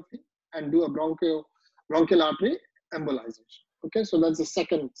angiography and do a bronchial artery embolization. Okay, so that's the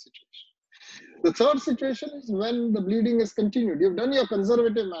second situation. The third situation is when the bleeding is continued. You've done your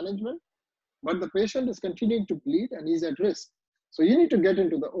conservative management, but the patient is continuing to bleed and he's at risk. So you need to get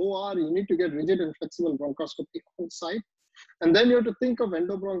into the OR, you need to get rigid and flexible bronchoscopy on site. And then you have to think of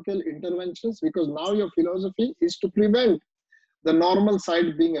endobronchial interventions, because now your philosophy is to prevent the normal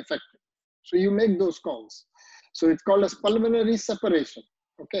side being affected. So you make those calls. So it's called as pulmonary separation.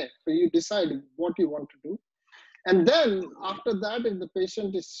 Okay, so you decide what you want to do. And then after that, if the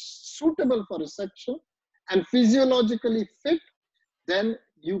patient is suitable for resection and physiologically fit, then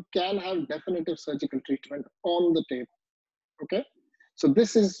you can have definitive surgical treatment on the table. Okay, so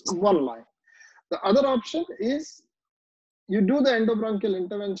this is one line. The other option is you do the endobronchial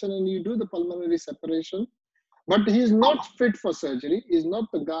intervention and you do the pulmonary separation, but he is not fit for surgery. He's not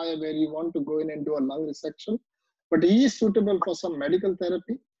the guy where you want to go in and do a lung resection, but he is suitable for some medical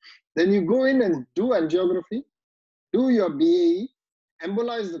therapy. Then you go in and do angiography, do your BAE,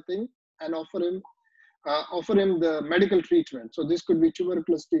 embolize the thing, and offer him the medical treatment. So this could be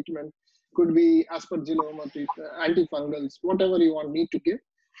tuberculosis treatment, could be aspergilloma treatment, antifungals, whatever you need to give.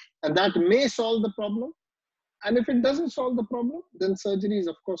 And that may solve the problem. And if it doesn't solve the problem, then surgery is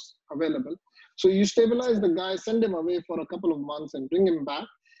of course available. So you stabilize the guy, send him away for a couple of months and bring him back.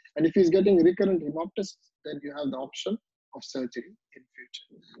 And if he's getting recurrent hemoptysis, then you have the option of surgery in future.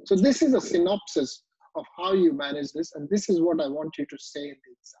 So this is a synopsis of how you manage this. And this is what I want you to say in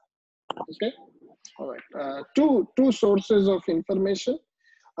the exam. Okay? All right. Two sources of information.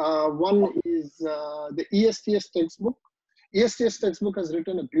 One is the ESTS textbook. ESTS textbook has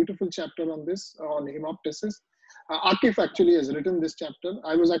written a beautiful chapter on this, on hemoptysis. Akif actually has written this chapter.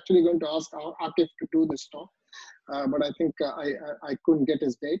 I was actually going to ask Akif to do this talk, but I think I couldn't get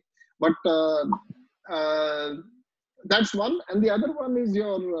his date. But that's one. And the other one is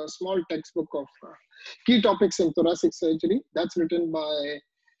your small textbook of key topics in thoracic surgery. That's written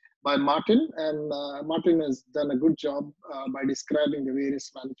by Martin, and Martin has done a good job by describing the various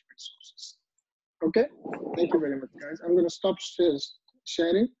management sources. Okay, thank you very much, guys. I'm going to stop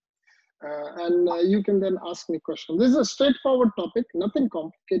sharing, and you can then ask me questions. This is a straightforward topic, nothing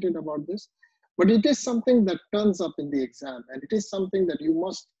complicated about this, but it is something that turns up in the exam, and it is something that you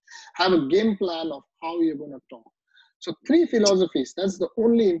must have a game plan of how you're going to talk. So 3 philosophies, that's the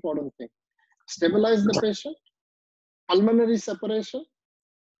only important thing. Stabilize the patient, pulmonary separation,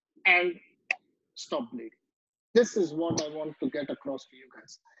 and stop bleeding. This is what I want to get across to you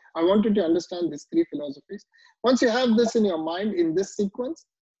guys. I want you to understand these 3 philosophies. Once you have this in your mind in this sequence,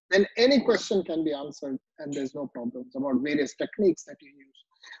 then any question can be answered and there's no problems about various techniques that you use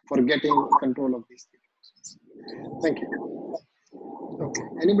for getting control of these things. Thank you. Okay,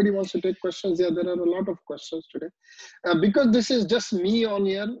 anybody wants to take questions? Yeah, there are a lot of questions today. Because this is just me on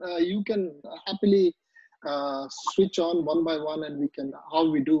here, you can happily switch on one by one and we can, how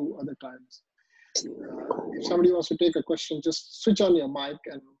we do other times. If somebody wants to take a question, just switch on your mic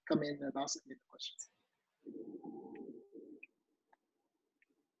and come in and ask me the question.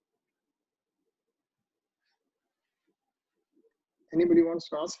 Anybody wants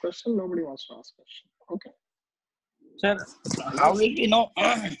to ask question? Nobody wants to ask question. Okay. Sir, how will we know?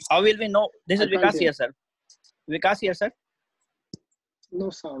 How will we know? This is Vikas here, sir. Vikas here, sir. No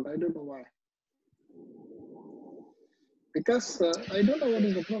sound. I don't know why. Because I don't know what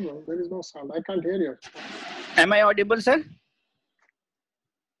is the problem. There is no sound. I can't hear you. Am I audible, sir?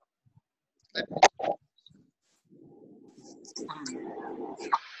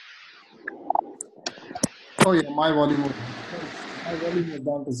 Oh yeah, my volume is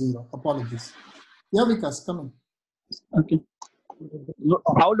down to 0. Apologies. Yeah, Vikas, come in. Okay.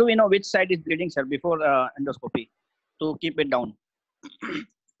 How do we know which side is bleeding, sir, before endoscopy to keep it down?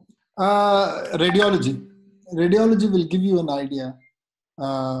 Radiology. Radiology will give you an idea.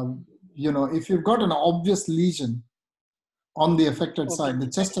 You know, if you've got an obvious lesion on the affected side, the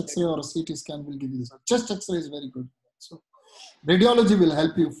chest X-ray or a CT scan will give you this. Chest X-ray is very good. So radiology will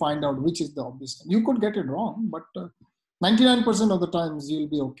help you find out which is the obvious. You could get it wrong, but 99% of the times you'll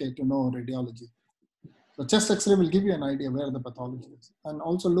be okay to know radiology. So chest X-ray will give you an idea where the pathology is. And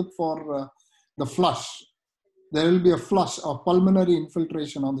also look for the flush. There will be a flush of pulmonary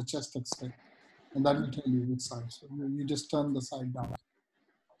infiltration on the chest X-ray. And that will tell you which side. So you just turn the side down.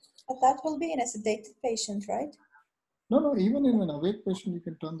 But that will be in a sedated patient, right? No, even in an awake patient, you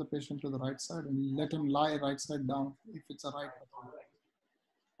can turn the patient to the right side and let him lie right side down if it's a right pathology.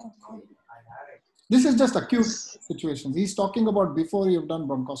 Okay. This is just acute situation. He's talking about before you've done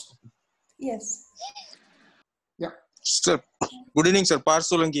bronchoscopy. Yes. Yeah. Sir, good evening, sir. Parth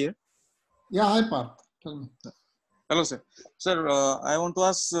Solanki here. Yeah, hi Parth. Tell me. Hello, sir. Sir, I want to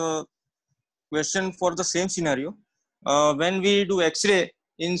ask a question for the same scenario. When we do X-ray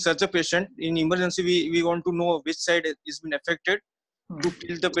in such a patient, in emergency, we want to know which side is been affected to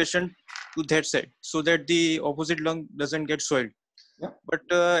tilt the patient to that side so that the opposite lung doesn't get soiled. Yeah. But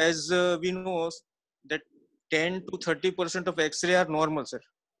as we know that 10 to 30% of X-ray are normal, sir.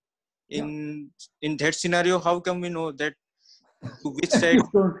 In that scenario, how can we know that to which side?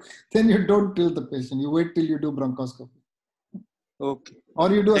 Then you don't tilt the patient. You wait till you do bronchoscopy. Okay.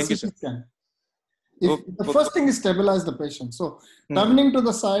 Or you do a Thank you, CT sir. scan. The first thing is stabilize the patient. So turning to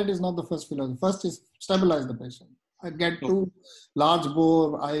the side is not the first philosophy. First is stabilize the patient. I get 2 large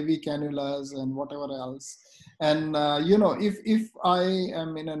bore IV cannulas and whatever else. And you know, if I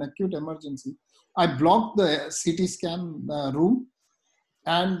am in an acute emergency, I block the CT scan room,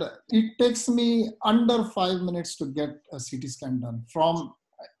 and it takes me under 5 minutes to get a CT scan done. From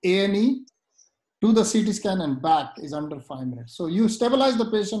A&E to the CT scan and back is under 5 minutes. So you stabilize the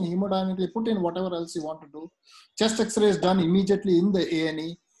patient hemodynamically, put in whatever else you want to do. Chest X-ray is done immediately in the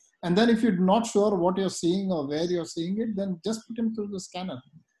A&E. And then if you're not sure what you're seeing or where you're seeing it, then just put him through the scanner.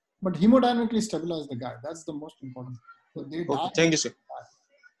 But hemodynamically stabilize the guy. That's the most important. So they die. Thank you, sir.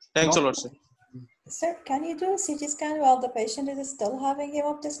 Thanks a lot, sir. Sir, can you do a CT scan while the patient is still having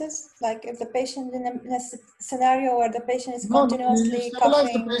hemoptysis? Like if the patient in a scenario where the patient is No, you continuously stabilize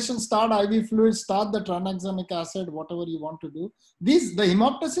the coughing. patient, start IV fluid, start the tranexamic acid, whatever you want to do. The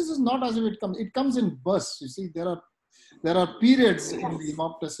hemoptysis is not as if it comes in bursts. You see, there are periods in the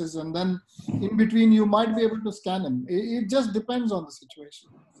hemoptysis, and then in between you might be able to scan him. It just depends on the situation.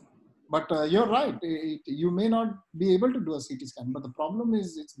 But you're right, you may not be able to do a CT scan, but the problem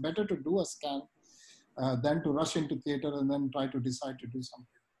is it's better to do a scan than to rush into theater and then try to decide to do something.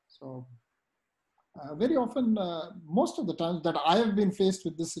 So very often, most of the times that I have been faced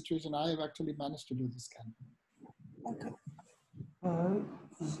with this situation, I have actually managed to do the scan.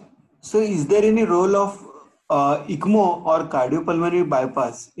 So is there any role of ECMO or cardiopulmonary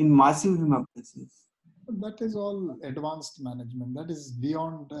bypass in massive hemoptysis? That is all advanced management. That is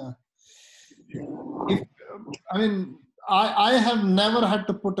beyond. I have never had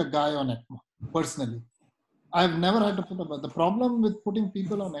to put a guy on ECMO personally. I've never had to put a. The problem with putting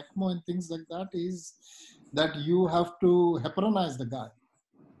people on ECMO and things like that is that you have to heparinize the guy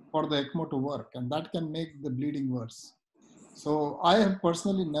for the ECMO to work, and that can make the bleeding worse. So I have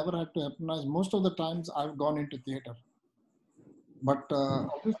personally never had to heparinize. Most of the times I've gone into theater. But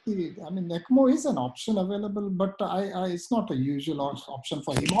obviously, I mean, ECMO is an option available, but it's not a usual option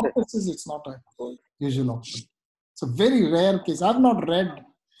for hemoptysis. It's not a usual option. It's a very rare case. I've not read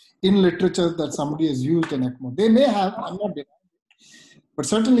in literature that somebody has used an ECMO. They may have, I'm not denying it, but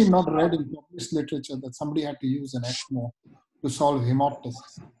certainly not read in published literature that somebody had to use an ECMO to solve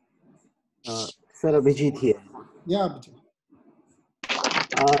hemoptysis. Sir, Abhijit here. Yeah, Abhijit.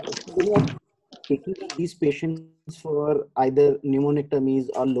 When you are taking these patients for either pneumonectomies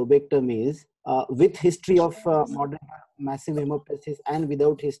or lobectomies with history of moderate massive hemoptysis and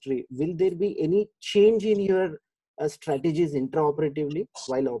without history, will there be any change in your strategies intraoperatively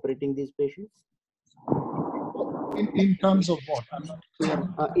while operating these patients? In terms of what? I'm not clear.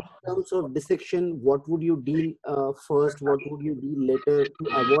 In terms of dissection, what would you deal first? What would you deal later to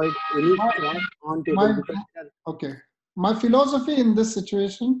avoid any crash on table? Okay. My philosophy in this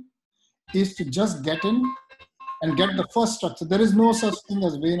situation is to just get in and get the first structure. There is no such thing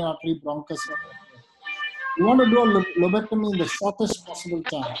as vein, artery, bronchus. You want to do a lobectomy in the shortest possible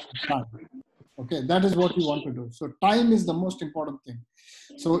time. Okay, that is what you want to do. So time is the most important thing.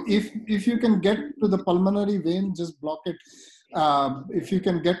 So if you can get to the pulmonary vein, just block it. If you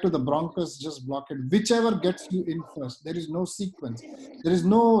can get to the bronchus, just block it. Whichever gets you in first. There is no sequence. There is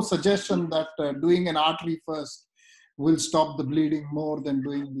no suggestion that doing an artery first will stop the bleeding more than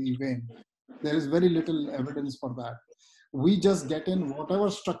doing the vein. There is very little evidence for that. We just get in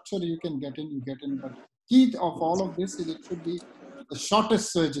whatever structure you can get in, you get in. But key of all of this is it should be the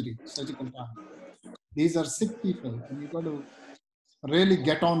shortest surgical time. These are sick people, and you've got to really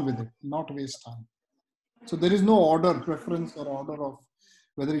get on with it, not waste time. So there is no order, preference, or order of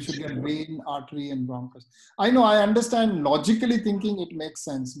whether you should get vein, artery, and bronchus. I know, I understand logically thinking it makes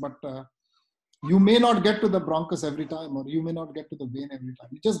sense, but you may not get to the bronchus every time, or you may not get to the vein every time.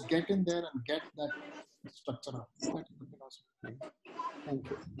 You just get in there and get that structure up. That is the philosophy. Thank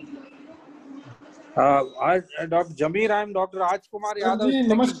you. Dr. Zamir, I am Dr. Rajkumar Yadav.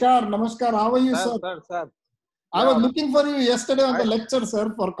 Namaskar. How are you, sir? Sir. I was looking for you yesterday on the lecture,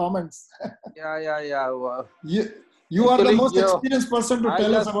 sir, for comments. Yeah. You are the most experienced person to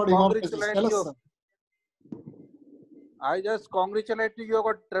tell us about hemoptysis. Tell us, sir. I just congratulate you. You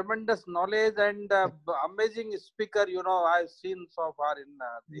got tremendous knowledge and amazing speaker. You know, I've seen so far in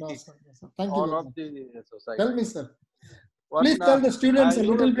Thank all you of the society. Tell me, sir. Please tell the students a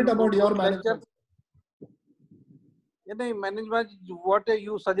little bit about your management. Management, what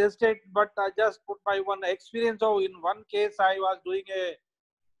you suggested, but I just put my one experience. So in one case, I was doing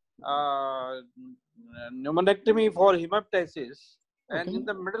a pneumonectomy for hemoptysis, and in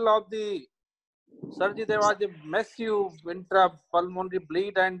the middle of the surgery, there was a massive intrapulmonary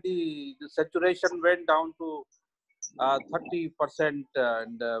bleed, and the saturation went down to 30%,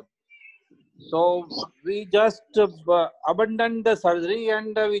 and so we just abandoned the surgery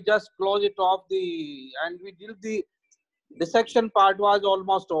and we just closed it off and we did the dissection part was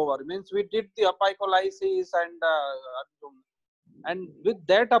almost over. Means we did the apicolysis and with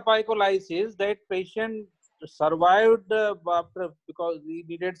that apicolysis, that patient survived after, because he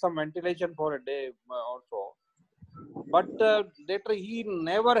needed some ventilation for a day or so. But later he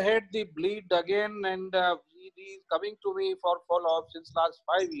never had the bleed again, and he is coming to me for follow-up since last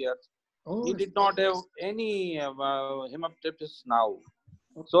 5 years. He did not have any hemoptysis now.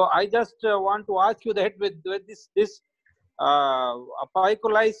 So I just want to ask you that with this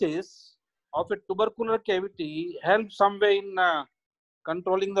apicolysis of a tubercular cavity helps some way in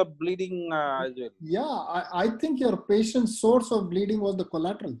controlling the bleeding as well. Yeah, I think your patient's source of bleeding was the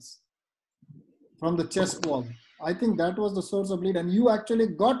collaterals from the chest wall. I think that was the source of bleed, and you actually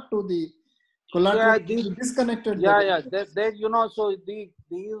got to the collateral. You disconnected. That you know, so these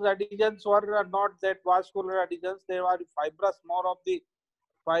adhesions were not that vascular adhesions; they were fibrous, more of the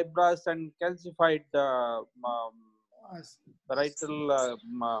fibrous and calcified parietal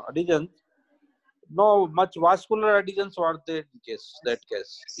adhesions. No much vascular adhesions were there in that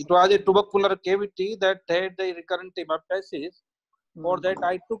case. It was a tubercular cavity that had a recurrent hemoptysis. For that,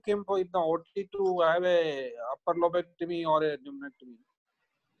 I took him in the OT to have a upper lobectomy or a pneumonectomy.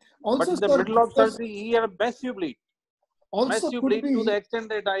 Also, but in the middle of surgery, he had a massive bleed. Also, massive bleed to the extent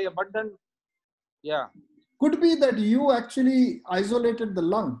that I abandoned. Yeah. Could be that you actually isolated the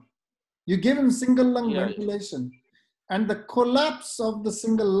lung. You gave him single lung ventilation. And the collapse of the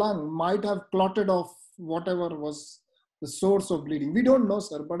single lung might have clotted off whatever was the source of bleeding. We don't know,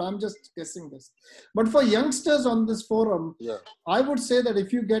 sir, but I'm just guessing this. But for youngsters on this forum, I would say that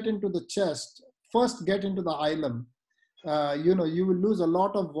if you get into the chest, first get into the hilum. You will lose a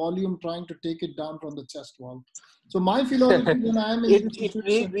lot of volume trying to take it down from the chest wall. So my philosophy when I am in this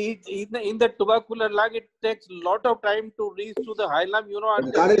situation, in the tubercular lung, it takes a lot of time to reach to the hilum,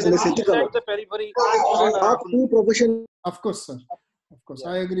 and the periphery. Of course, sir. Of course,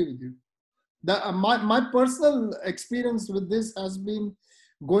 I agree with you. My personal experience with this has been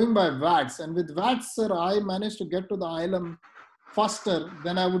going by VATS, and with VATS, sir, I managed to get to the hilum faster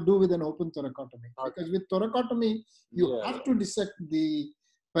than I would do with an open thoracotomy. Because with thoracotomy, you have to dissect the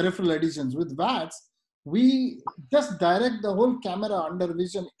peripheral adhesions. With VATS, we just direct the whole camera under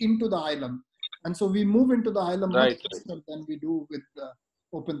vision into the hilum. And so we move into the hilum much faster than we do with the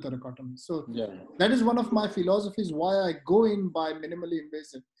open thoracotomy. So that is one of my philosophies why I go in by minimally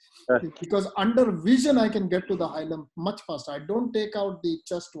invasive. Because under vision, I can get to the hilum much faster. I don't take out the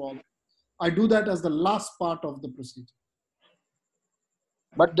chest wall. I do that as the last part of the procedure.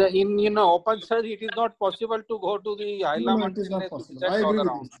 But in open surgery, it is not possible to go to the hilum. No, it is not possible. I agree with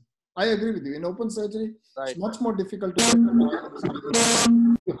you. I agree with you. In open surgery, it's much more difficult to get to the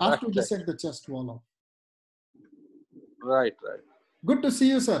hilum. You have to dissect the chest wall off. Right. Good to see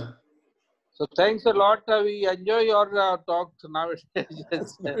you, sir. So thanks a lot. We enjoy your talks nowadays.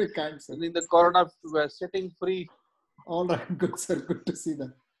 That's very kind, sir. In the corona, we are sitting free. All right, good, sir. Good to see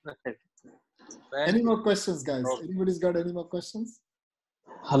that. Any more questions, guys? Anybody's got any more questions?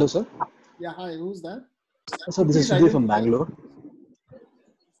 Hello, sir. Yeah, hi. Who's that? Sir, this is Sudhir from Bangalore.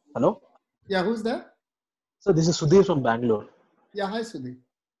 Hello? Yeah, who's that? Sir, this is Sudhir from Bangalore. Yeah, hi, Sudhir.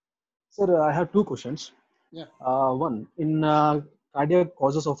 Sir, I have two questions. Yeah. One, in cardiac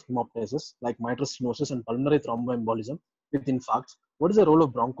causes of hemoptysis, like mitral stenosis and pulmonary thromboembolism with infarcts, what is the role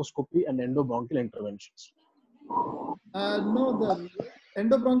of bronchoscopy and endobronchial interventions? No, the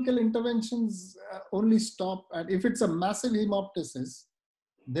endobronchial interventions only stop at, if it's a massive hemoptysis,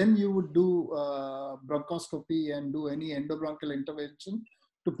 then you would do bronchoscopy and do any endobronchial intervention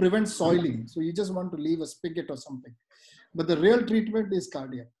to prevent soiling. So you just want to leave a spigot or something. But the real treatment is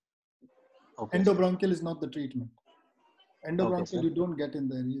cardiac. Okay. Endobronchial is not the treatment. Endobronchial, you don't get in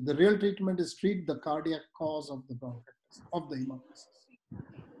there. The real treatment is treat the cardiac cause of the bronchitis, of the hemoptysis.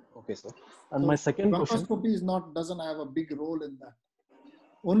 Okay, sir. And so my second question. Bronchoscopy doesn't have a big role in that.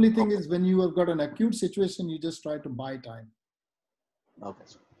 Only thing is when you have got an acute situation, you just try to buy time. Okay,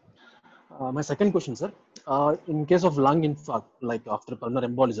 sir. My second question, sir. In case of lung infarct, like after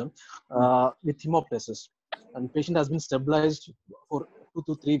pulmonary embolism, with hemoptysis, and patient has been stabilized for 2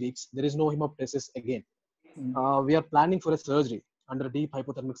 to 3 weeks, there is no hemoptysis again. We are planning for a surgery under deep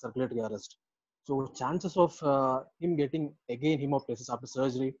hypothermic circulatory arrest. So chances of him getting again hemoptysis after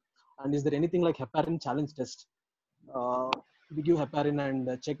surgery, and is there anything like heparin challenge test? We give heparin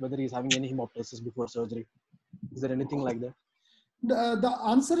and check whether he's having any hemoptysis before surgery. Is there anything like that? The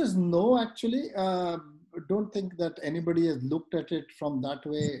answer is no, actually. Don't think that anybody has looked at it from that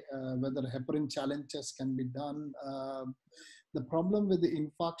way, whether heparin challenge test can be done. The problem with the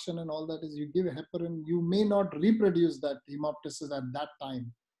infarction and all that is you give heparin, you may not reproduce that hemoptysis at that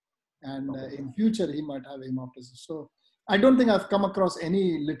time. And in future, he might have hemoptysis. So I don't think I've come across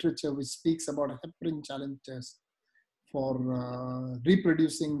any literature which speaks about a heparin challenge test for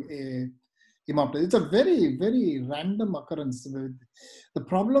reproducing a hemoptysis. It's a very, very random occurrence. The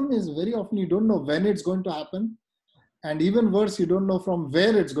problem is very often you don't know when it's going to happen. And even worse, you don't know from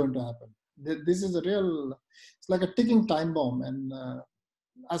where it's going to happen. This is a real, it's like a ticking time bomb. And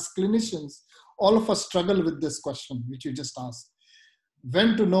as clinicians, all of us struggle with this question, which you just asked.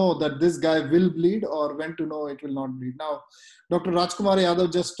 when to know that this guy will bleed or when to know it will not bleed. Now, Dr. Rajkumar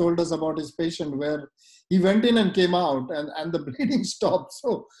Yadav just told us about his patient where he went in and came out and the bleeding stopped.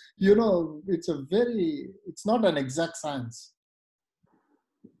 So, you know, it's not an exact science.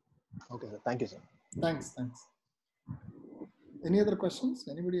 Okay, sir. Thank you, sir. Thanks. Any other questions?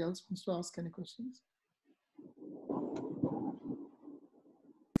 Anybody else wants to ask any questions?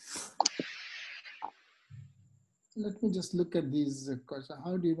 Let me just look at these questions.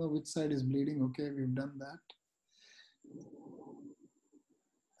 How do you know which side is bleeding? Okay, we've done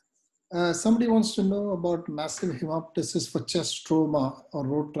that. Somebody wants to know about massive hemoptysis for chest trauma or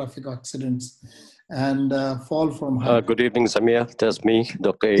road traffic accidents and fall from height. Good evening, Zamir. That's me,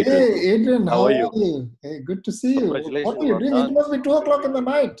 Dr. Adrian. Hey, Adrian, how are you? you? Hey, good to see you. Congratulations, What are you well doing? done. It must be 2 o'clock in the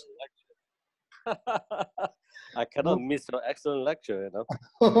night. I cannot miss your excellent lecture, you know.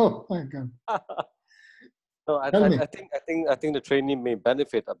 Oh my God. No, I think the trainee may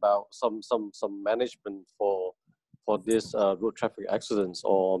benefit about some management for this road traffic accidents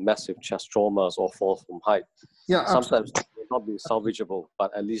or massive chest traumas or fall from height. Yeah, sometimes it may not be salvageable,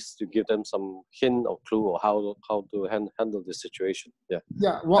 but at least to give them some hint or clue or how to handle this situation. Yeah.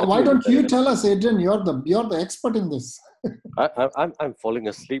 Yeah. Why don't you tell us, Adrian? You're the expert in this. I'm falling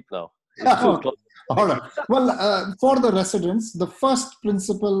asleep now. It's 2 o'clock. All right. Well, for the residents, the first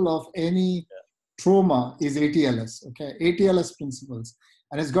principle of any trauma is ATLS. Okay, ATLS principles,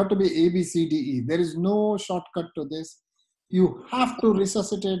 and it's got to be A, B, C, D, E. There is no shortcut to this. You have to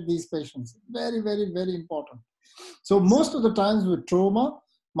resuscitate these patients. Very, very, very important. So most of the times with trauma,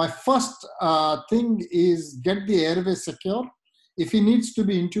 my first thing is get the airway secure. If he needs to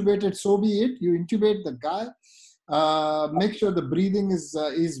be intubated, so be it. You intubate the guy. Make sure the breathing is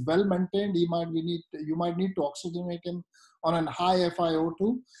well maintained. You might need to oxygenate him on a high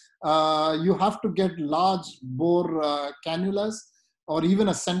FiO2. You have to get large bore cannulas or even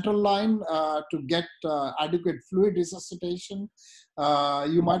a central line to get adequate fluid resuscitation.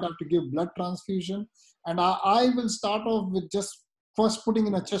 You might have to give blood transfusion. And I will start off with just first putting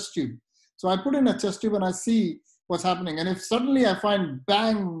in a chest tube. So I put in a chest tube and I see what's happening. And if suddenly I find,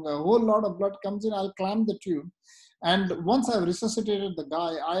 bang, a whole lot of blood comes in, I'll clamp the tube. And once I've resuscitated the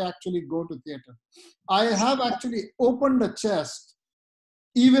guy, I actually go to theater. I have actually opened the chest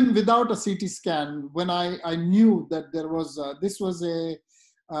even without a CT scan when I knew that there was this was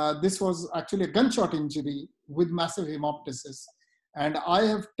actually a gunshot injury with massive hemoptysis. And I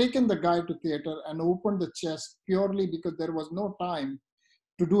have taken the guy to theater and opened the chest purely because there was no time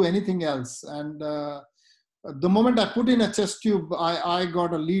to do anything else. And the moment I put in a chest tube, I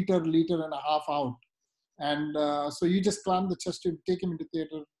got a liter and a half out. And so you just clamp the chest tube, take him into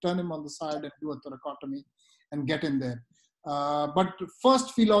theater, turn him on the side and do a thoracotomy and get in there. But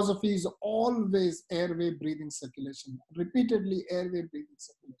first philosophy is always airway breathing circulation, repeatedly airway breathing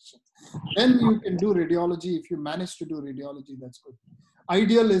circulation. Then you can do radiology. If you manage to do radiology, that's good.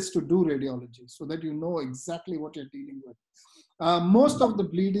 Ideal is to do radiology so that you know exactly what you're dealing with. Most of the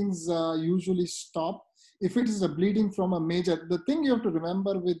bleedings usually stop. If it is a bleeding from a major, the thing you have to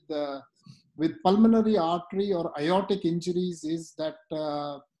remember with pulmonary artery or aortic injuries is that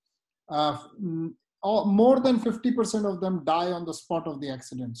more than 50% of them die on the spot of the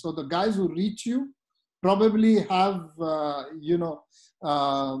accident. So the guys who reach you probably have,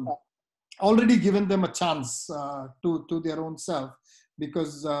 already given them a chance to their own self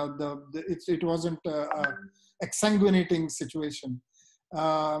because it wasn't exsanguinating situation.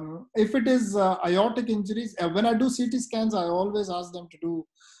 If it is aortic injuries, when I do CT scans, I always ask them to do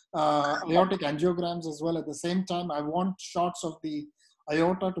aortic angiograms as well. At the same time, I want shots of the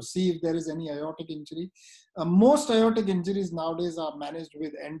aorta to see if there is any aortic injury. Most aortic injuries nowadays are managed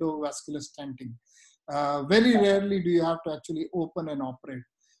with endovascular stenting. Very rarely do you have to actually open and operate.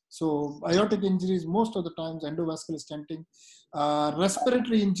 So aortic injuries, most of the times endovascular stenting.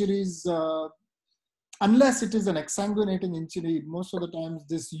 Respiratory injuries, unless it is an exsanguinating injury, most of the times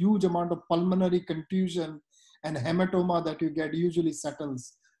this huge amount of pulmonary contusion and hematoma that you get usually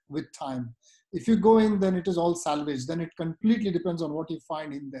settles with time. If you go in, then it is all salvage. Then it completely depends on what you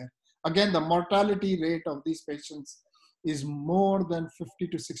find in there. Again, the mortality rate of these patients is more than 50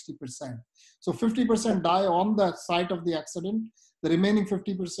 to 60%. So 50% die on the site of the accident. The remaining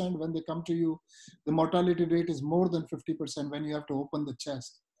 50%, when they come to you, the mortality rate is more than 50% when you have to open the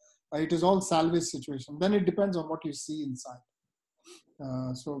chest. It is all salvage situation. Then it depends on what you see inside.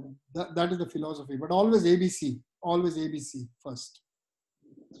 So that is the philosophy. But always ABC first.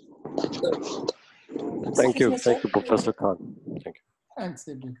 Thank you, Professor Khan. Thank you. Thanks,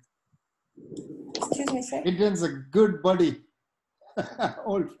 Adrian. Excuse me, sir. Adrian's a good buddy.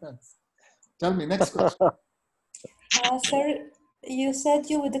 Old friends. Tell me, next question. Sir, You said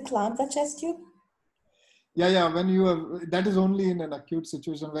you would clamp the chest tube? Yeah. When you have, that is only in an acute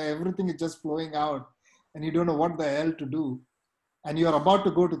situation where everything is just flowing out and you don't know what the hell to do. And you are about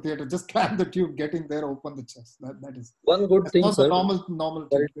to go to theater, just clamp the tube, get in there, open the chest. That is one good thing, not sir. the normal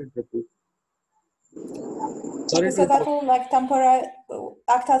Sorry tube. to interrupt you. Okay, so that will like act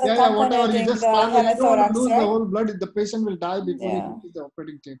as a Whatever. You tamponating just the clamp it. You don't want to hemithorax, lose the right? whole blood. The patient will die before he Yeah. reaches the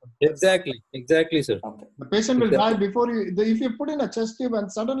operating table. Exactly, sir. Okay. The patient will die before you. If you put in a chest tube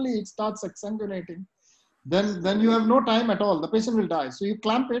and suddenly it starts exsanguinating, then you have no time at all. The patient will die. So you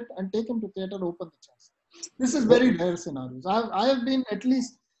clamp it and take him to theater, open the chest. This is very rare scenarios. I have been at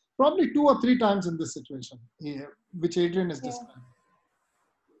least probably 2 or 3 times in this situation, which Adrian is describing.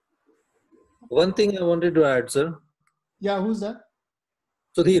 One thing I wanted to add, sir. Yeah, who's that?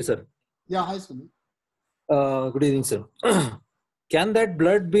 Sudhir, sir. Yeah, hi, Sudhir. Good evening, sir. Can that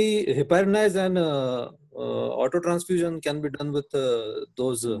blood be heparinized and auto transfusion can be done with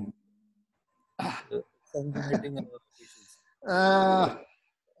those sanguinating patients?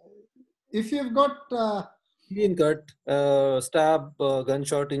 If you've got clean cut, stab,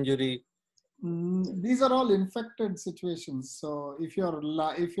 gunshot injury. These are all infected situations. So if your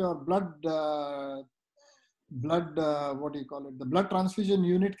blood what do you call it? The blood transfusion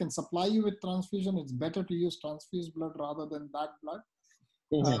unit can supply you with transfusion. It's better to use transfused blood rather than that blood.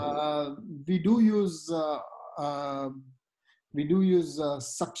 We do use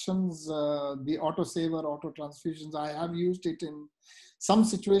suctions, the autosaver, auto transfusions. I have used it in some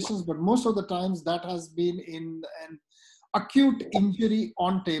situations, but most of the times that has been in an acute injury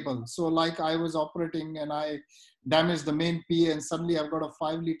on table. So like I was operating and I damaged the main P and suddenly I've got a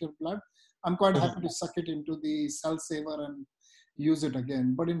 5-liter blood. I'm quite happy to suck it into the cell saver and use it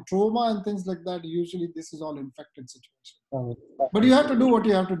again. But in trauma and things like that, usually this is all infected situation. But you have to do what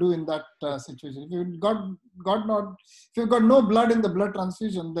you have to do in that situation. If you've got no blood in the blood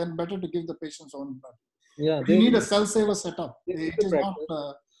transfusion, then better to give the patient's own blood. Yeah, you need a cell saver setup. It is not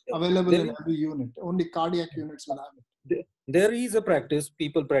available in every unit. Only cardiac units will have it. There is a practice.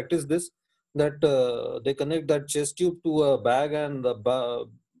 People practice this, that they connect that chest tube to a bag and the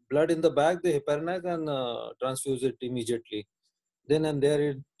blood in the bag they heparinize and transfuse it immediately. Then and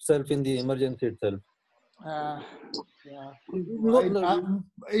there itself in the emergency itself.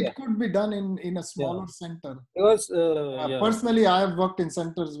 It could be done in a smaller center. Because personally, I have worked in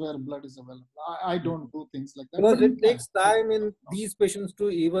centers where blood is available. I don't do things like that. Because it takes time in these patients to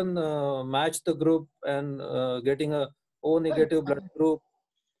even match the group and getting a O negative blood group.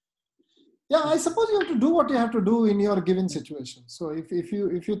 Yeah, I suppose you have to do what you have to do in your given situation. So if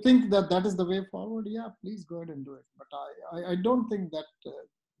you think that is the way forward, yeah, please go ahead and do it. But I don't think that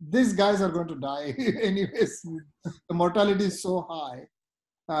these guys are going to die anyways. The mortality is so high.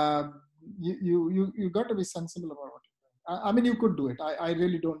 You got to be sensible about what you're doing. I mean, you could do it. I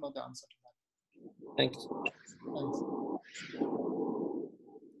really don't know the answer to that. Thanks.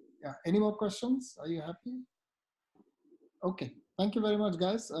 Yeah. Any more questions? Are you happy? Okay. Thank you very much,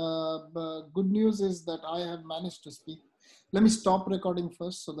 guys. Good news is that I have managed to speak. Let me stop recording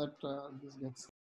first so that this gets